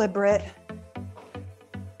 very deliberate,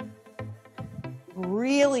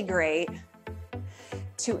 really great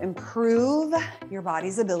to improve your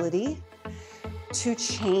body's ability to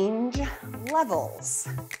change levels,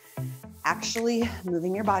 actually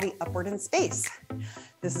moving your body upward in space.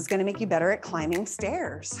 This is gonna make you better at climbing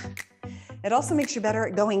stairs. It also makes you better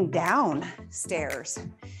at going down stairs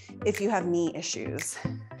if you have knee issues.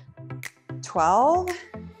 12,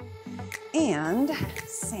 and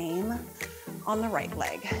same on the right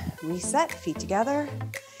leg. Reset, feet together,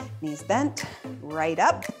 knees bent, right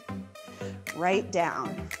up, right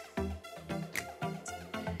down.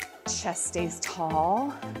 Chest stays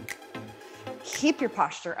tall. Keep your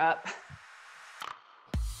posture up.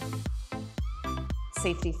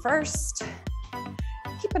 Safety first.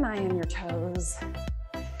 Keep an eye on your toes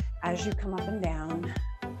as you come up and down.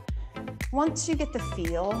 Once you get the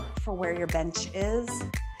feel for where your bench is,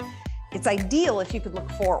 it's ideal if you could look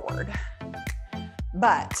forward,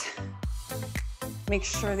 but make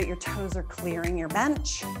sure that your toes are clearing your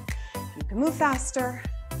bench. You can move faster.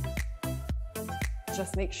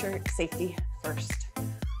 Just make sure safety first,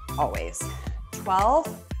 always.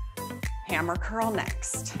 12, hammer curl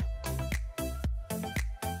next.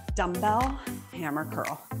 Dumbbell, hammer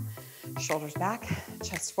curl. Shoulders back,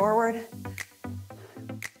 chest forward.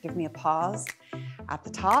 Give me a pause at the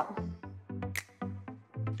top.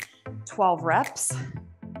 12 reps.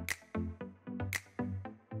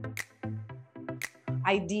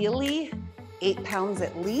 Ideally, 8 pounds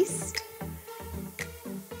at least.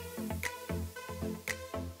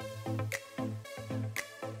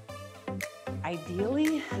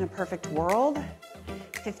 Ideally, in a perfect world,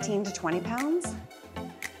 15 to 20 pounds.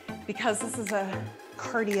 Because this is a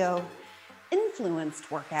cardio influenced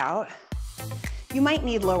workout, you might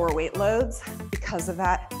need lower weight loads because of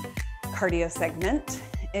that cardio segment.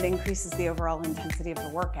 It increases the overall intensity of the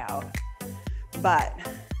workout, but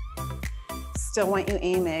still want you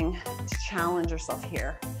aiming to challenge yourself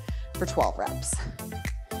here for 12 reps.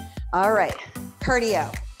 All right, cardio,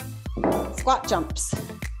 squat jumps.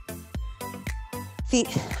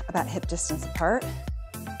 Feet about hip distance apart.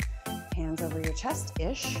 Hands over your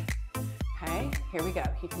chest-ish. Okay, here we go.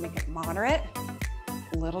 You can make it moderate,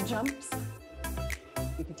 little jumps.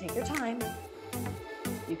 You can take your time.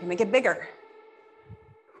 You can make it bigger.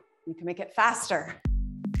 You can make it faster.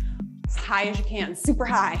 As high as you can, super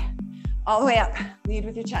high. All the way up, lead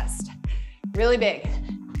with your chest. Really big.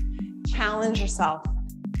 Challenge yourself.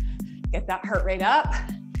 Get that heart rate up.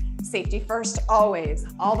 Safety first, always,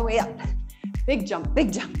 all the way up. Big jump,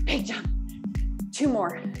 big jump, big jump. 2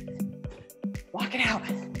 more. Walk it out.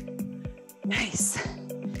 Nice.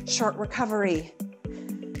 Short recovery.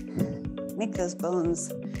 Make those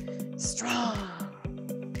bones strong.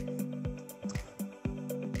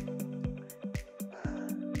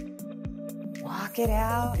 Walk it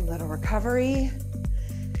out, little recovery.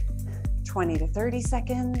 20 to 30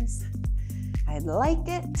 seconds I'd like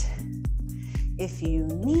it if you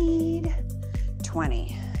need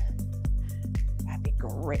 20. That'd be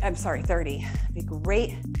great. I'm sorry, 30. It'd be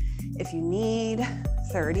great if you need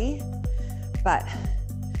 30, but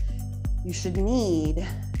you should need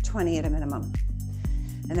 20 at a minimum.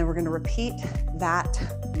 And then we're gonna repeat that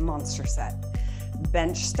monster set.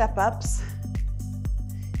 Bench step ups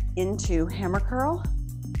into hammer curl,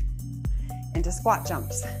 into squat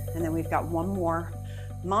jumps. And then we've got one more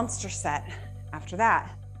monster set after that.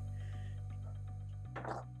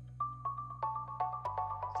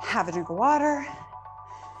 Have a drink of water.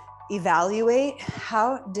 Evaluate,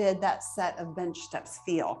 how did that set of bench steps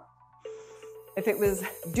feel? If it was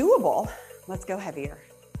doable, let's go heavier.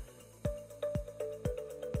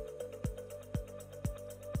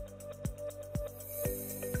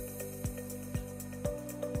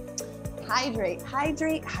 Hydrate,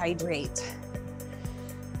 hydrate, hydrate.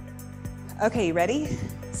 Okay, you ready?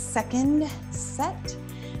 Second set,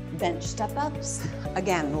 bench step ups.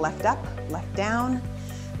 Again, left up, left down,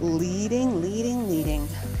 leading, leading, leading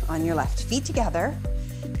on your left. Feet together,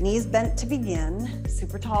 knees bent to begin.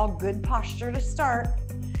 Super tall, good posture to start.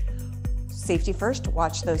 Safety first,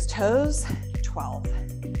 watch those toes. 12.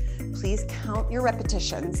 Please count your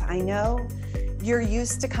repetitions. I know you're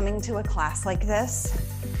used to coming to a class like this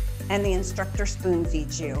and the instructor spoon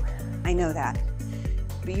feeds you. I know that,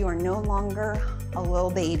 but you are no longer a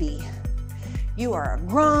little baby. You are a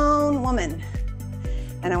grown woman,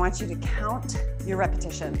 and I want you to count your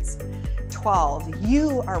repetitions. 12,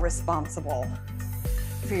 you are responsible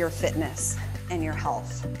for your fitness and your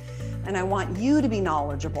health, and I want you to be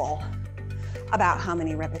knowledgeable about how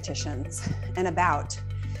many repetitions and about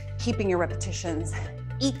keeping your repetitions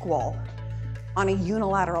equal on a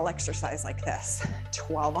unilateral exercise like this.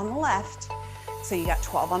 12 on the left, so you got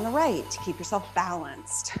 12 on the right to keep yourself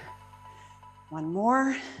balanced. One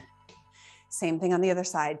more. Same thing on the other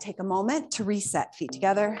side. Take a moment to reset. Feet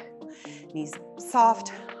together, knees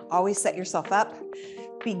soft. Always set yourself up,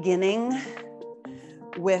 beginning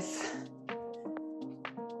with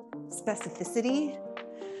specificity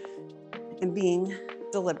and being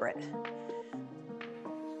deliberate.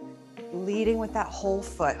 Leading with that whole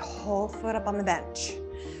foot up on the bench.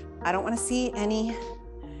 I don't want to see any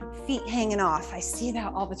feet hanging off. I see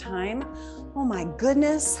that all the time. Oh my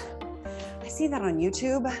goodness. I see that on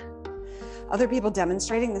YouTube. Other people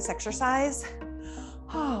demonstrating this exercise.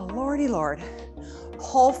 Oh, Lordy Lord.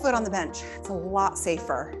 Whole foot on the bench. It's a lot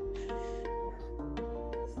safer.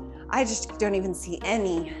 I just don't even see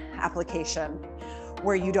any application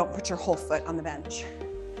where you don't put your whole foot on the bench.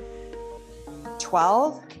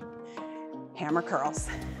 12. Hammer curls.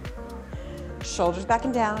 Shoulders back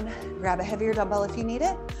and down. Grab a heavier dumbbell if you need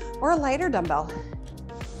it, or a lighter dumbbell.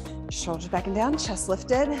 Shoulders back and down, chest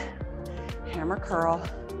lifted. Hammer curl,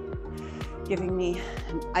 giving me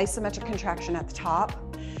an isometric contraction at the top.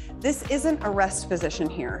 This isn't a rest position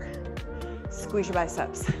here. Squeeze your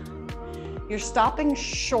biceps. You're stopping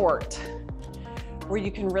short where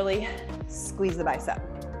you can really squeeze the bicep.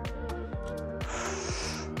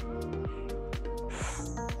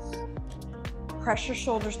 Press your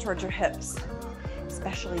shoulders towards your hips,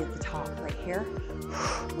 especially at the top right here.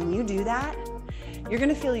 When you do that, you're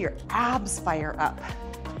gonna feel your abs fire up.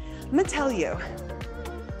 I'm gonna tell you,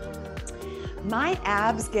 my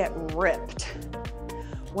abs get ripped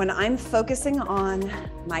when I'm focusing on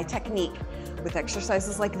my technique with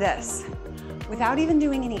exercises like this, without even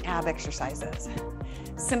doing any ab exercises,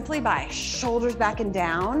 simply by shoulders back and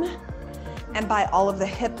down, and by all of the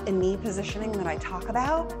hip and knee positioning that I talk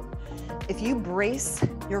about. If you brace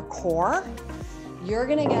your core, you're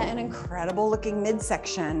gonna get an incredible looking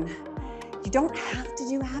midsection. You don't have to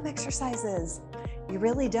do ab exercises. You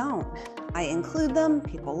really don't. I include them,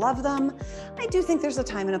 people love them. I do think there's a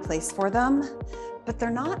time and a place for them, but they're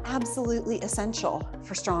not absolutely essential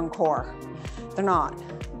for strong core. They're not.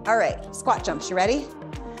 All right, squat jumps, you ready?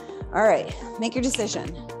 All right, make your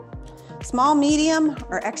decision. Small, medium,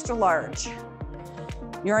 or extra large.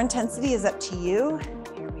 Your intensity is up to you.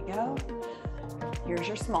 Here we go. Here's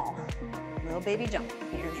your small. Little baby jump.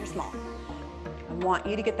 Here's your small. I want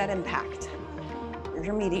you to get that impact. Here's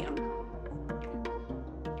your medium.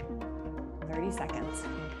 30 seconds.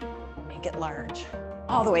 Make it large.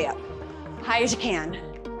 All the way up. High as you can.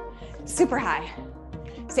 Super high.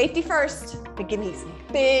 Safety first, but give me some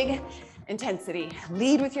big intensity.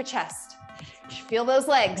 Lead with your chest. Feel those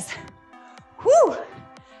legs. Whoo!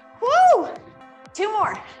 Woo! 2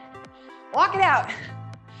 more. Walk it out.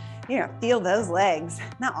 You know, feel those legs.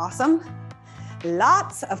 Isn't that awesome?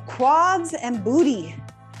 Lots of quads and booty.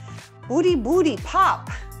 Booty, booty, pop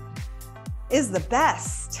is the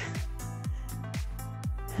best.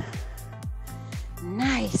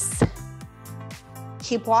 Nice.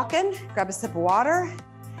 Keep walking, grab a sip of water,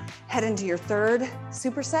 head into your third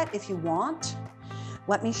superset if you want.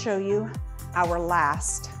 Let me show you our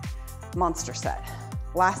last monster set,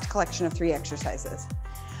 last collection of 3 exercises.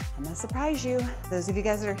 I'm gonna surprise you, those of you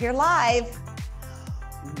guys that are here live,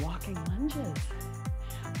 walking lunges.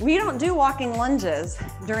 We don't do walking lunges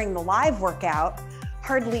during the live workout,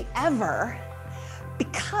 hardly ever,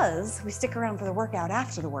 because we stick around for the workout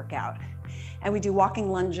after the workout. And we do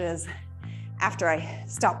walking lunges after I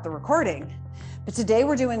stop the recording. But today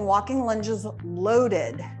we're doing walking lunges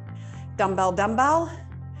loaded. Dumbbell, dumbbell,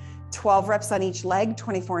 12 reps on each leg,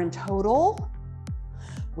 24 in total,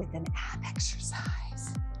 with an ab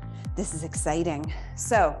exercise. This is exciting.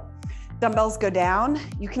 So, dumbbells go down.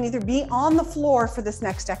 You can either be on the floor for this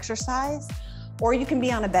next exercise, or you can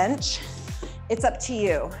be on a bench. It's up to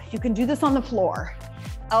you. You can do this on the floor.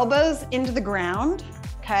 Elbows into the ground,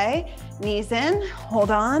 okay? Knees in,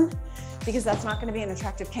 hold on, because that's not gonna be an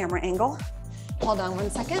attractive camera angle. Hold on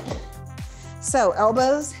one second. So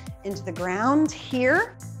elbows into the ground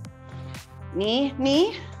here. Knee,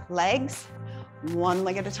 knee, legs, one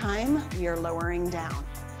leg at a time. We are lowering down,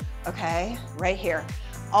 okay? Right here.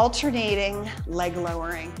 Alternating leg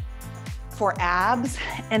lowering for abs.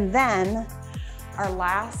 And then our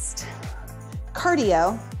last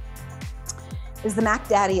cardio is the Mac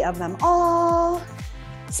Daddy of them all,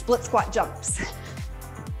 split squat jumps.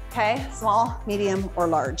 Okay, small, medium, or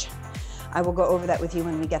large. I will go over that with you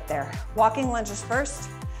when we get there. Walking lunges first.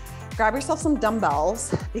 Grab yourself some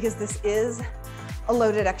dumbbells because this is a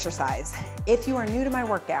loaded exercise. If you are new to my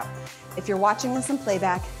workout, if you're watching this in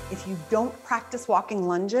playback, if you don't practice walking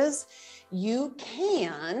lunges, you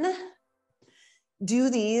can do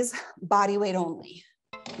these body weight only.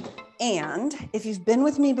 And if you've been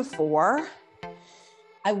with me before,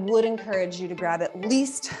 I would encourage you to grab at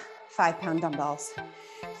least 5-pound dumbbells.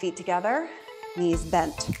 Feet together, knees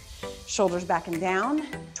bent, shoulders back and down,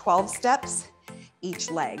 12 steps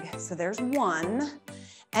each leg. So there's 1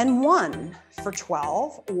 and 1 for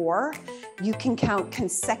 12, or you can count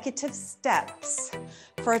consecutive steps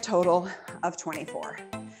for a total of 24.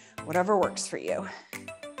 Whatever works for you.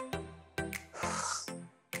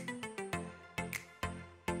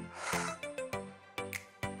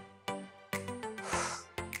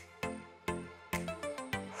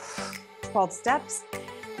 Steps.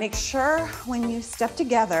 Make sure when you step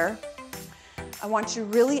together, I want you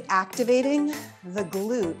really activating the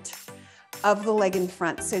glute of the leg in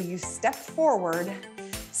front. So you step forward,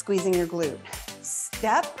 squeezing your glute.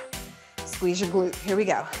 Step, squeeze your glute. Here we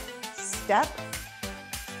go. Step,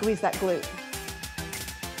 squeeze that glute.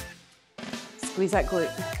 Squeeze that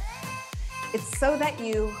glute. It's so that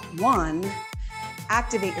you, 1,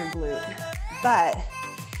 activate your glute, but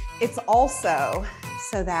it's also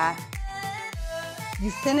so that you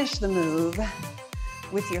finish the move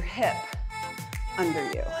with your hip under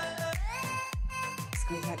you.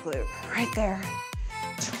 Squeeze that glute right there.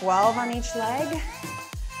 12 on each leg,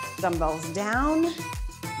 dumbbells down,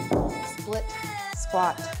 split,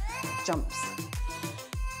 squat, jumps.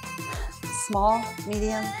 Small,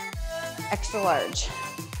 medium, extra large.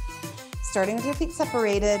 Starting with your feet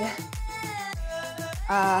separated,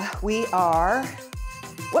 we are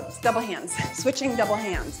double hands, switching double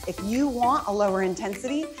hands. If you want a lower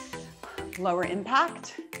intensity, lower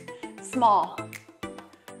impact, small,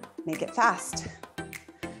 make it fast.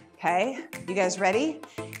 Okay, you guys ready?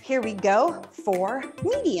 Here we go for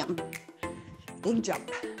medium. Big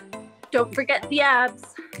jump. Don't forget the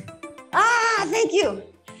abs. Thank you.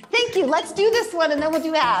 Thank you. Let's do this one and then we'll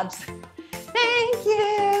do abs. Thank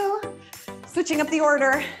you. Switching up the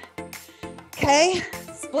order. Okay,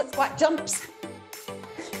 split squat jumps.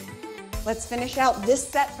 Let's finish out this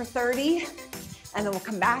set for 30, and then we'll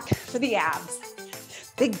come back for the abs.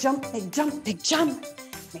 Big jump, big jump, big jump.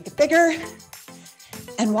 Make it bigger,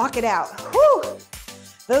 and walk it out. Whew,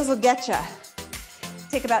 those will get you.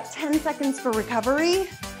 Take about 10 seconds for recovery.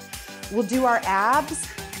 We'll do our abs,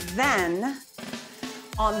 then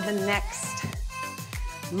on the next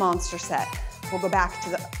monster set, we'll go back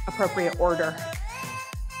to the appropriate order.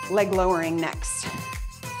 Leg lowering next.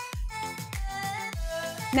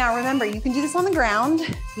 Now remember, you can do this on the ground,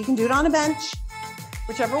 you can do it on a bench,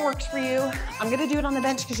 whichever works for you. I'm gonna do it on the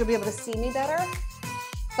bench because you'll be able to see me better,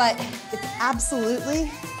 but it's absolutely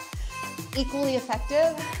equally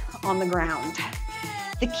effective on the ground.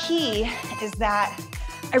 The key is that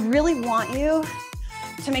I really want you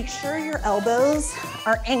to make sure your elbows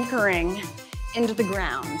are anchoring into the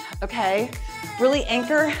ground, okay? Really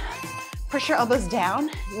anchor, push your elbows down,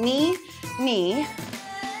 knee, knee,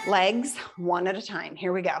 legs one at a time.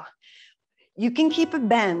 Here we go. You can keep a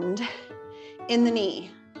bend in the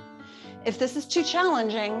knee. If this is too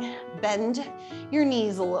challenging, bend your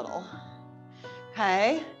knees a little,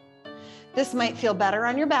 okay? This might feel better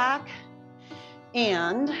on your back,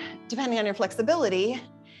 and depending on your flexibility,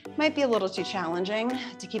 might be a little too challenging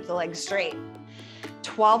to keep the legs straight.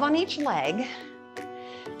 12 on each leg,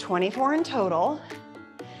 24 in total.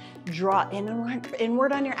 Draw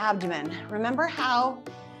inward on your abdomen. Remember how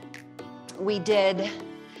we did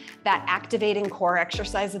that activating core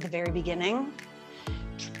exercise at the very beginning?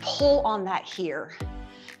 Pull on that here.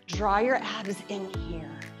 Draw your abs in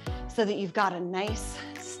here so that you've got a nice,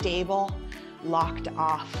 stable, locked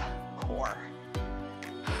off core.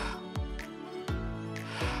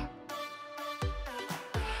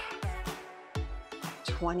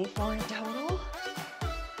 $24 in total.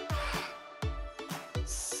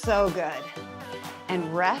 So good.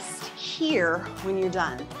 And rest here when you're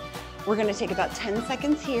done. We're gonna take about 10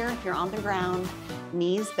 seconds here if you're on the ground,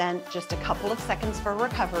 knees bent, just a couple of seconds for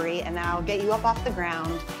recovery, and then I'll get you up off the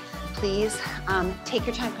ground. Please take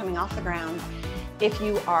your time coming off the ground. If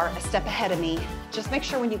you are a step ahead of me, just make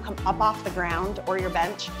sure when you come up off the ground or your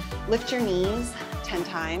bench, lift your knees 10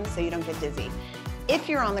 times so you don't get dizzy. If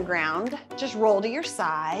you're on the ground, just roll to your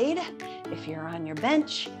side. If you're on your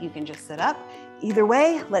bench, you can just sit up. Either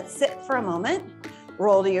way, let's sit for a moment.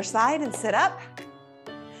 Roll to your side and sit up.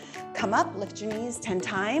 Come up, lift your knees 10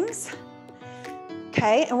 times.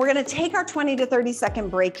 Okay, and we're gonna take our 20 to 30 second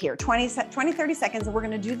break here. 20, 30 seconds, and we're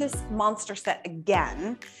gonna do this monster set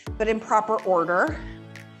again, but in proper order.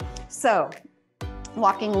 So,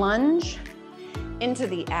 walking lunge into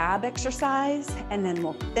the ab exercise, and then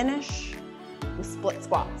we'll finish with split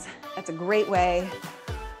squats. That's a great way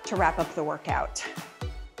to wrap up the workout.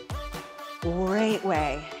 Great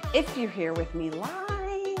way. If you're here with me live,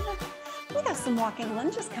 we got some walking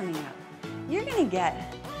lunges coming up. You're gonna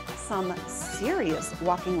get some serious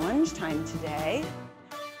walking lunge time today.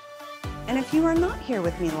 And if you are not here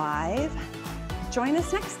with me live, join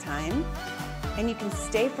us next time, and you can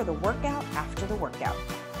stay for the workout after the workout.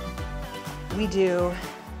 We do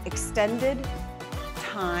extended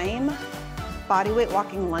time bodyweight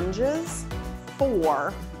walking lunges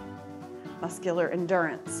for muscular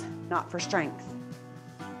endurance, not for strength.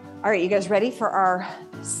 All right, you guys ready for our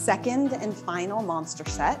second and final monster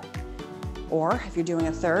set? Or if you're doing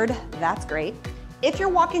a third, that's great. If your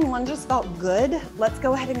walking lunges felt good, let's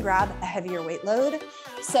go ahead and grab a heavier weight load.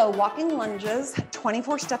 So walking lunges,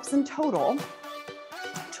 24 steps in total,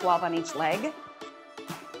 12 on each leg.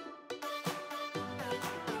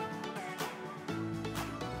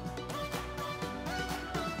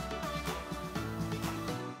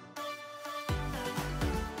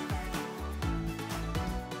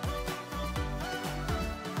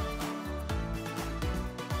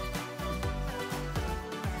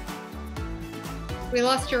 We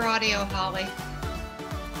lost your audio, Holly.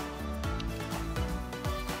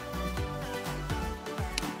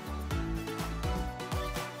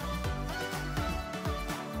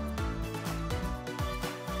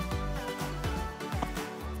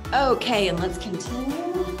 Okay, and let's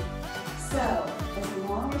continue. So, as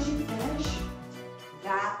long as you finish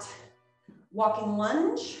that walking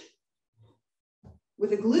lunge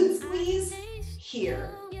with a glute squeeze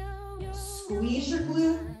here. Squeeze your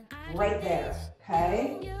glute right there.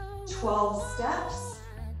 Okay, 12 steps,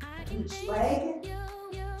 each leg,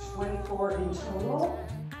 24 in total.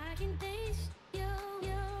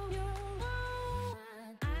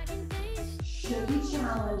 Should be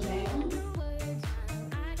challenging.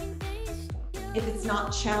 If it's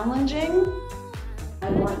not challenging, I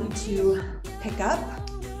want you to pick up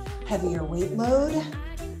heavier weight load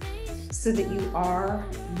so that you are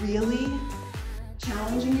really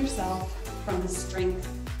challenging yourself from the strength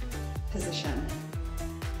position.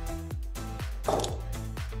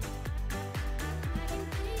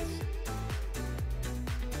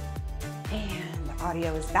 And the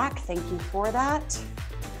audio is back. Thank you for that.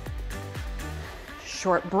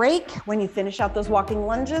 Short break. When you finish out those walking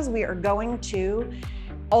lunges, we are going to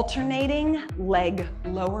alternating leg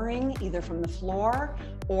lowering, either from the floor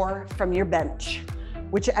or from your bench.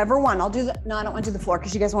 Whichever one. I'll do the, no, I don't want to do the floor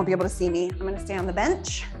because you guys won't be able to see me. I'm going to stay on the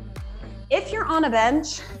bench. If you're on a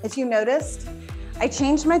bench, if you noticed, I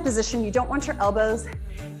changed my position. You don't want your elbows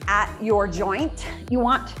at your joint. You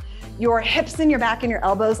want your hips and your back and your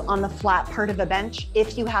elbows on the flat part of the bench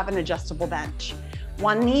if you have an adjustable bench.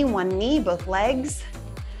 One knee, both legs,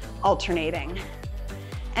 alternating.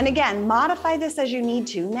 And again, modify this as you need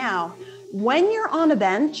to. Now, when you're on a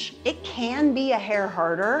bench, it can be a hair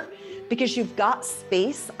harder because you've got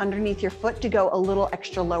space underneath your foot to go a little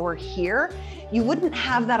extra lower here. You wouldn't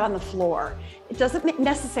have that on the floor. It doesn't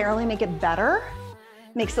necessarily make it better.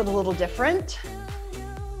 makes it a little different.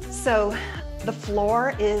 So the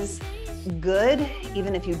floor is good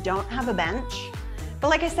even if you don't have a bench. But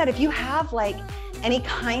like I said, if you have like any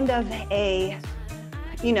kind of a,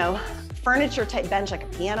 furniture type bench, like a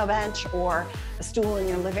piano bench or a stool in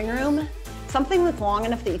your living room, something that's long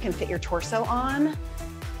enough that you can fit your torso on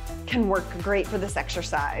can work great for this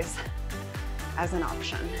exercise as an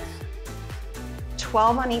option.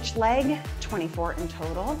 12 on each leg, 24 in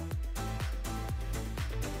total.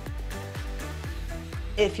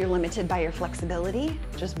 If you're limited by your flexibility,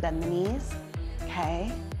 just bend the knees,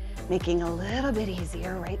 okay? Making a little bit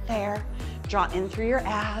easier right there. Draw in through your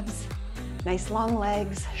abs. Nice long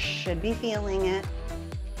legs, should be feeling it.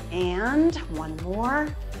 And one more.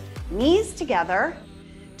 Knees together,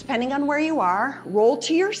 depending on where you are, roll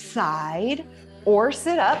to your side or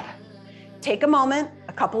sit up. Take a moment,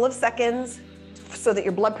 a couple of seconds, so that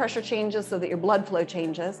your blood pressure changes, so that your blood flow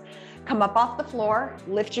changes. Come up off the floor,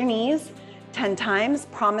 lift your knees 10 times.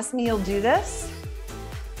 Promise me you'll do this.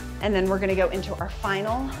 And then we're gonna go into our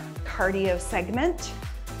final cardio segment.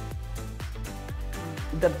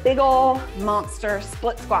 The big ol' monster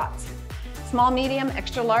split squats. Small, medium,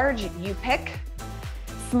 extra large, you pick.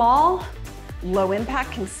 Small, low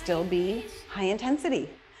impact can still be high intensity,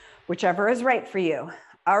 whichever is right for you.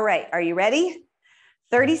 All right, are you ready?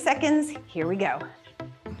 30 seconds, here we go.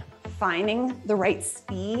 Finding the right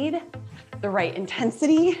speed, the right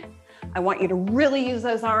intensity. I want you to really use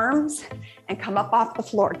those arms and come up off the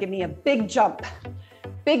floor. Give me a big jump,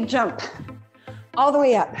 all the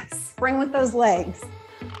way up. Spring with those legs.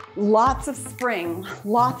 Lots of spring,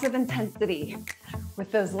 lots of intensity.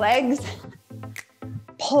 With those legs,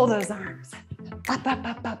 pull those arms. Up, up,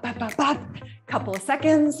 up, up, up, up, up. Couple of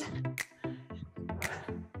seconds.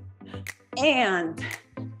 And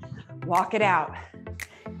walk it out.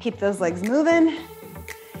 Keep those legs moving.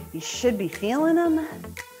 You should be feeling them.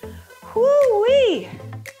 Whoo-wee.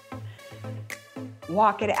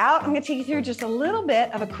 Walk it out. I'm gonna take you through just a little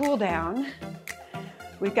bit of a cool down.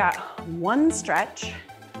 We've got one stretch,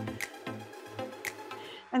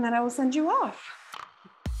 and then I will send you off.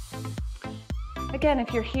 Again,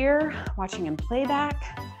 if you're here watching in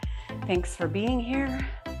playback, thanks for being here.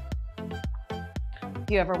 If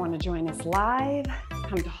you ever want to join us live,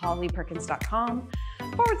 come to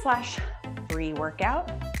hollyperkins.com/free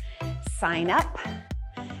workout. Sign up.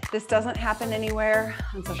 This doesn't happen anywhere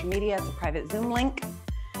on social media. It's a private Zoom link,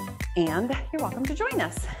 and you're welcome to join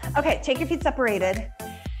us. Okay, take your feet separated,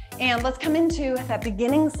 and let's come into that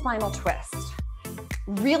beginning spinal twist.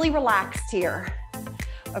 Really relaxed here,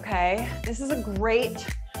 okay? This is a great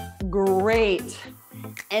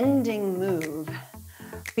ending move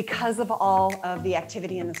because of all of the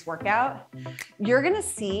activity in this workout. You're gonna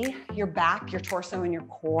see your back, your torso, and your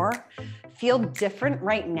core feel different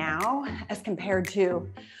right now as compared to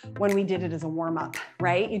when we did it as a warm-up,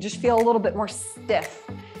 right? You just feel a little bit more stiff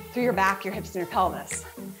through your back, your hips, and your pelvis,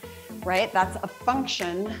 right? That's a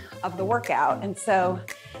function of the workout. And so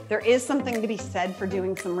there is something to be said for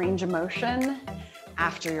doing some range of motion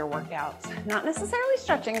after your workouts. Not necessarily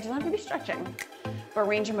stretching, it doesn't have to be stretching, but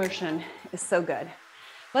range of motion is so good.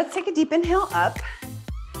 Let's take a deep inhale up.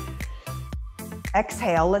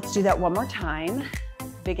 Exhale, let's do that one more time.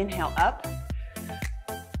 Big inhale up.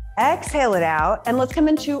 Exhale it out, and let's come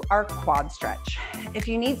into our quad stretch. If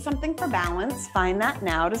you need something for balance, find that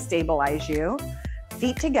now to stabilize you.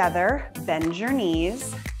 Feet together, bend your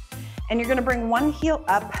knees, and you're gonna bring one heel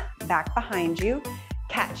up, back behind you.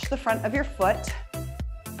 Catch the front of your foot,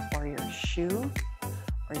 or your shoe,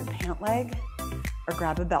 or your pant leg, or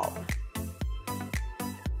grab a belt.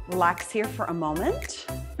 Relax here for a moment.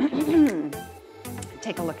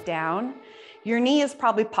 Take a look down. Your knee is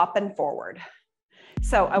probably popping forward.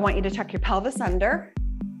 So I want you to tuck your pelvis under,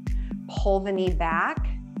 pull the knee back,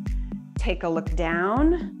 take a look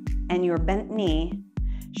down, and your bent knee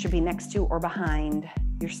should be next to or behind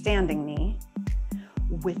your standing knee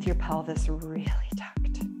with your pelvis really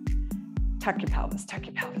tucked. Tuck your pelvis, tuck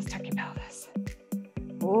your pelvis, tuck your pelvis.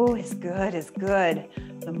 Oh, it's good, it's good.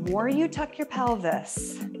 The more you tuck your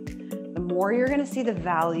pelvis, the more you're gonna see the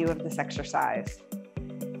value of this exercise.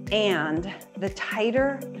 And the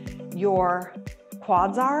tighter your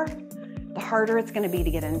quads are, the harder it's gonna be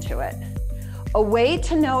to get into it. A way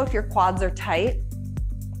to know if your quads are tight,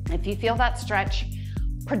 if you feel that stretch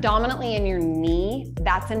predominantly in your knee,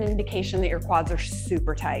 that's an indication that your quads are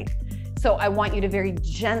super tight. So I want you to very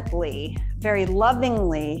gently, very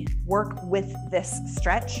lovingly work with this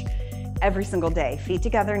stretch every single day. Feet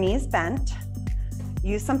together, knees bent.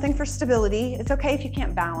 Use something for stability. It's okay if you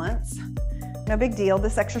can't balance. No big deal.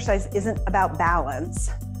 This exercise isn't about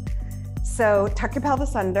balance. So tuck your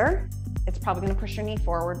pelvis under, It's probably gonna push your knee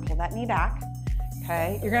forward, pull that knee back,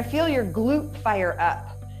 okay? You're gonna feel your glute fire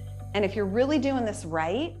up. And if you're really doing this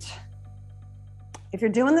right,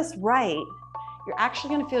 you're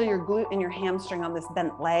actually gonna feel your glute and your hamstring on this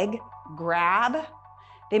bent leg grab.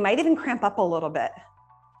 They might even cramp up a little bit.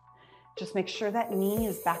 Just make sure that knee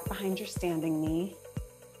is back behind your standing knee.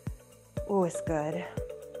 Oh, it's good.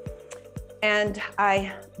 And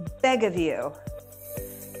I beg of you,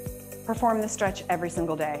 perform this stretch every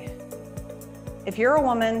single day. If you're a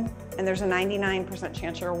woman, and there's a 99%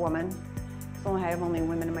 chance you're a woman, so I have only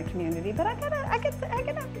women in my community, but I get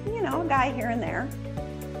a guy here and there.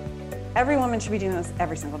 Every woman should be doing this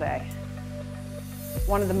every single day.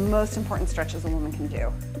 One of the most important stretches a woman can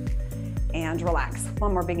do. And relax.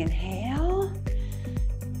 One more big inhale.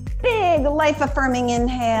 Big life-affirming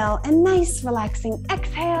inhale and nice relaxing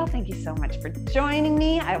exhale. Thank you so much for joining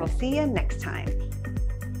me. I will see you next time.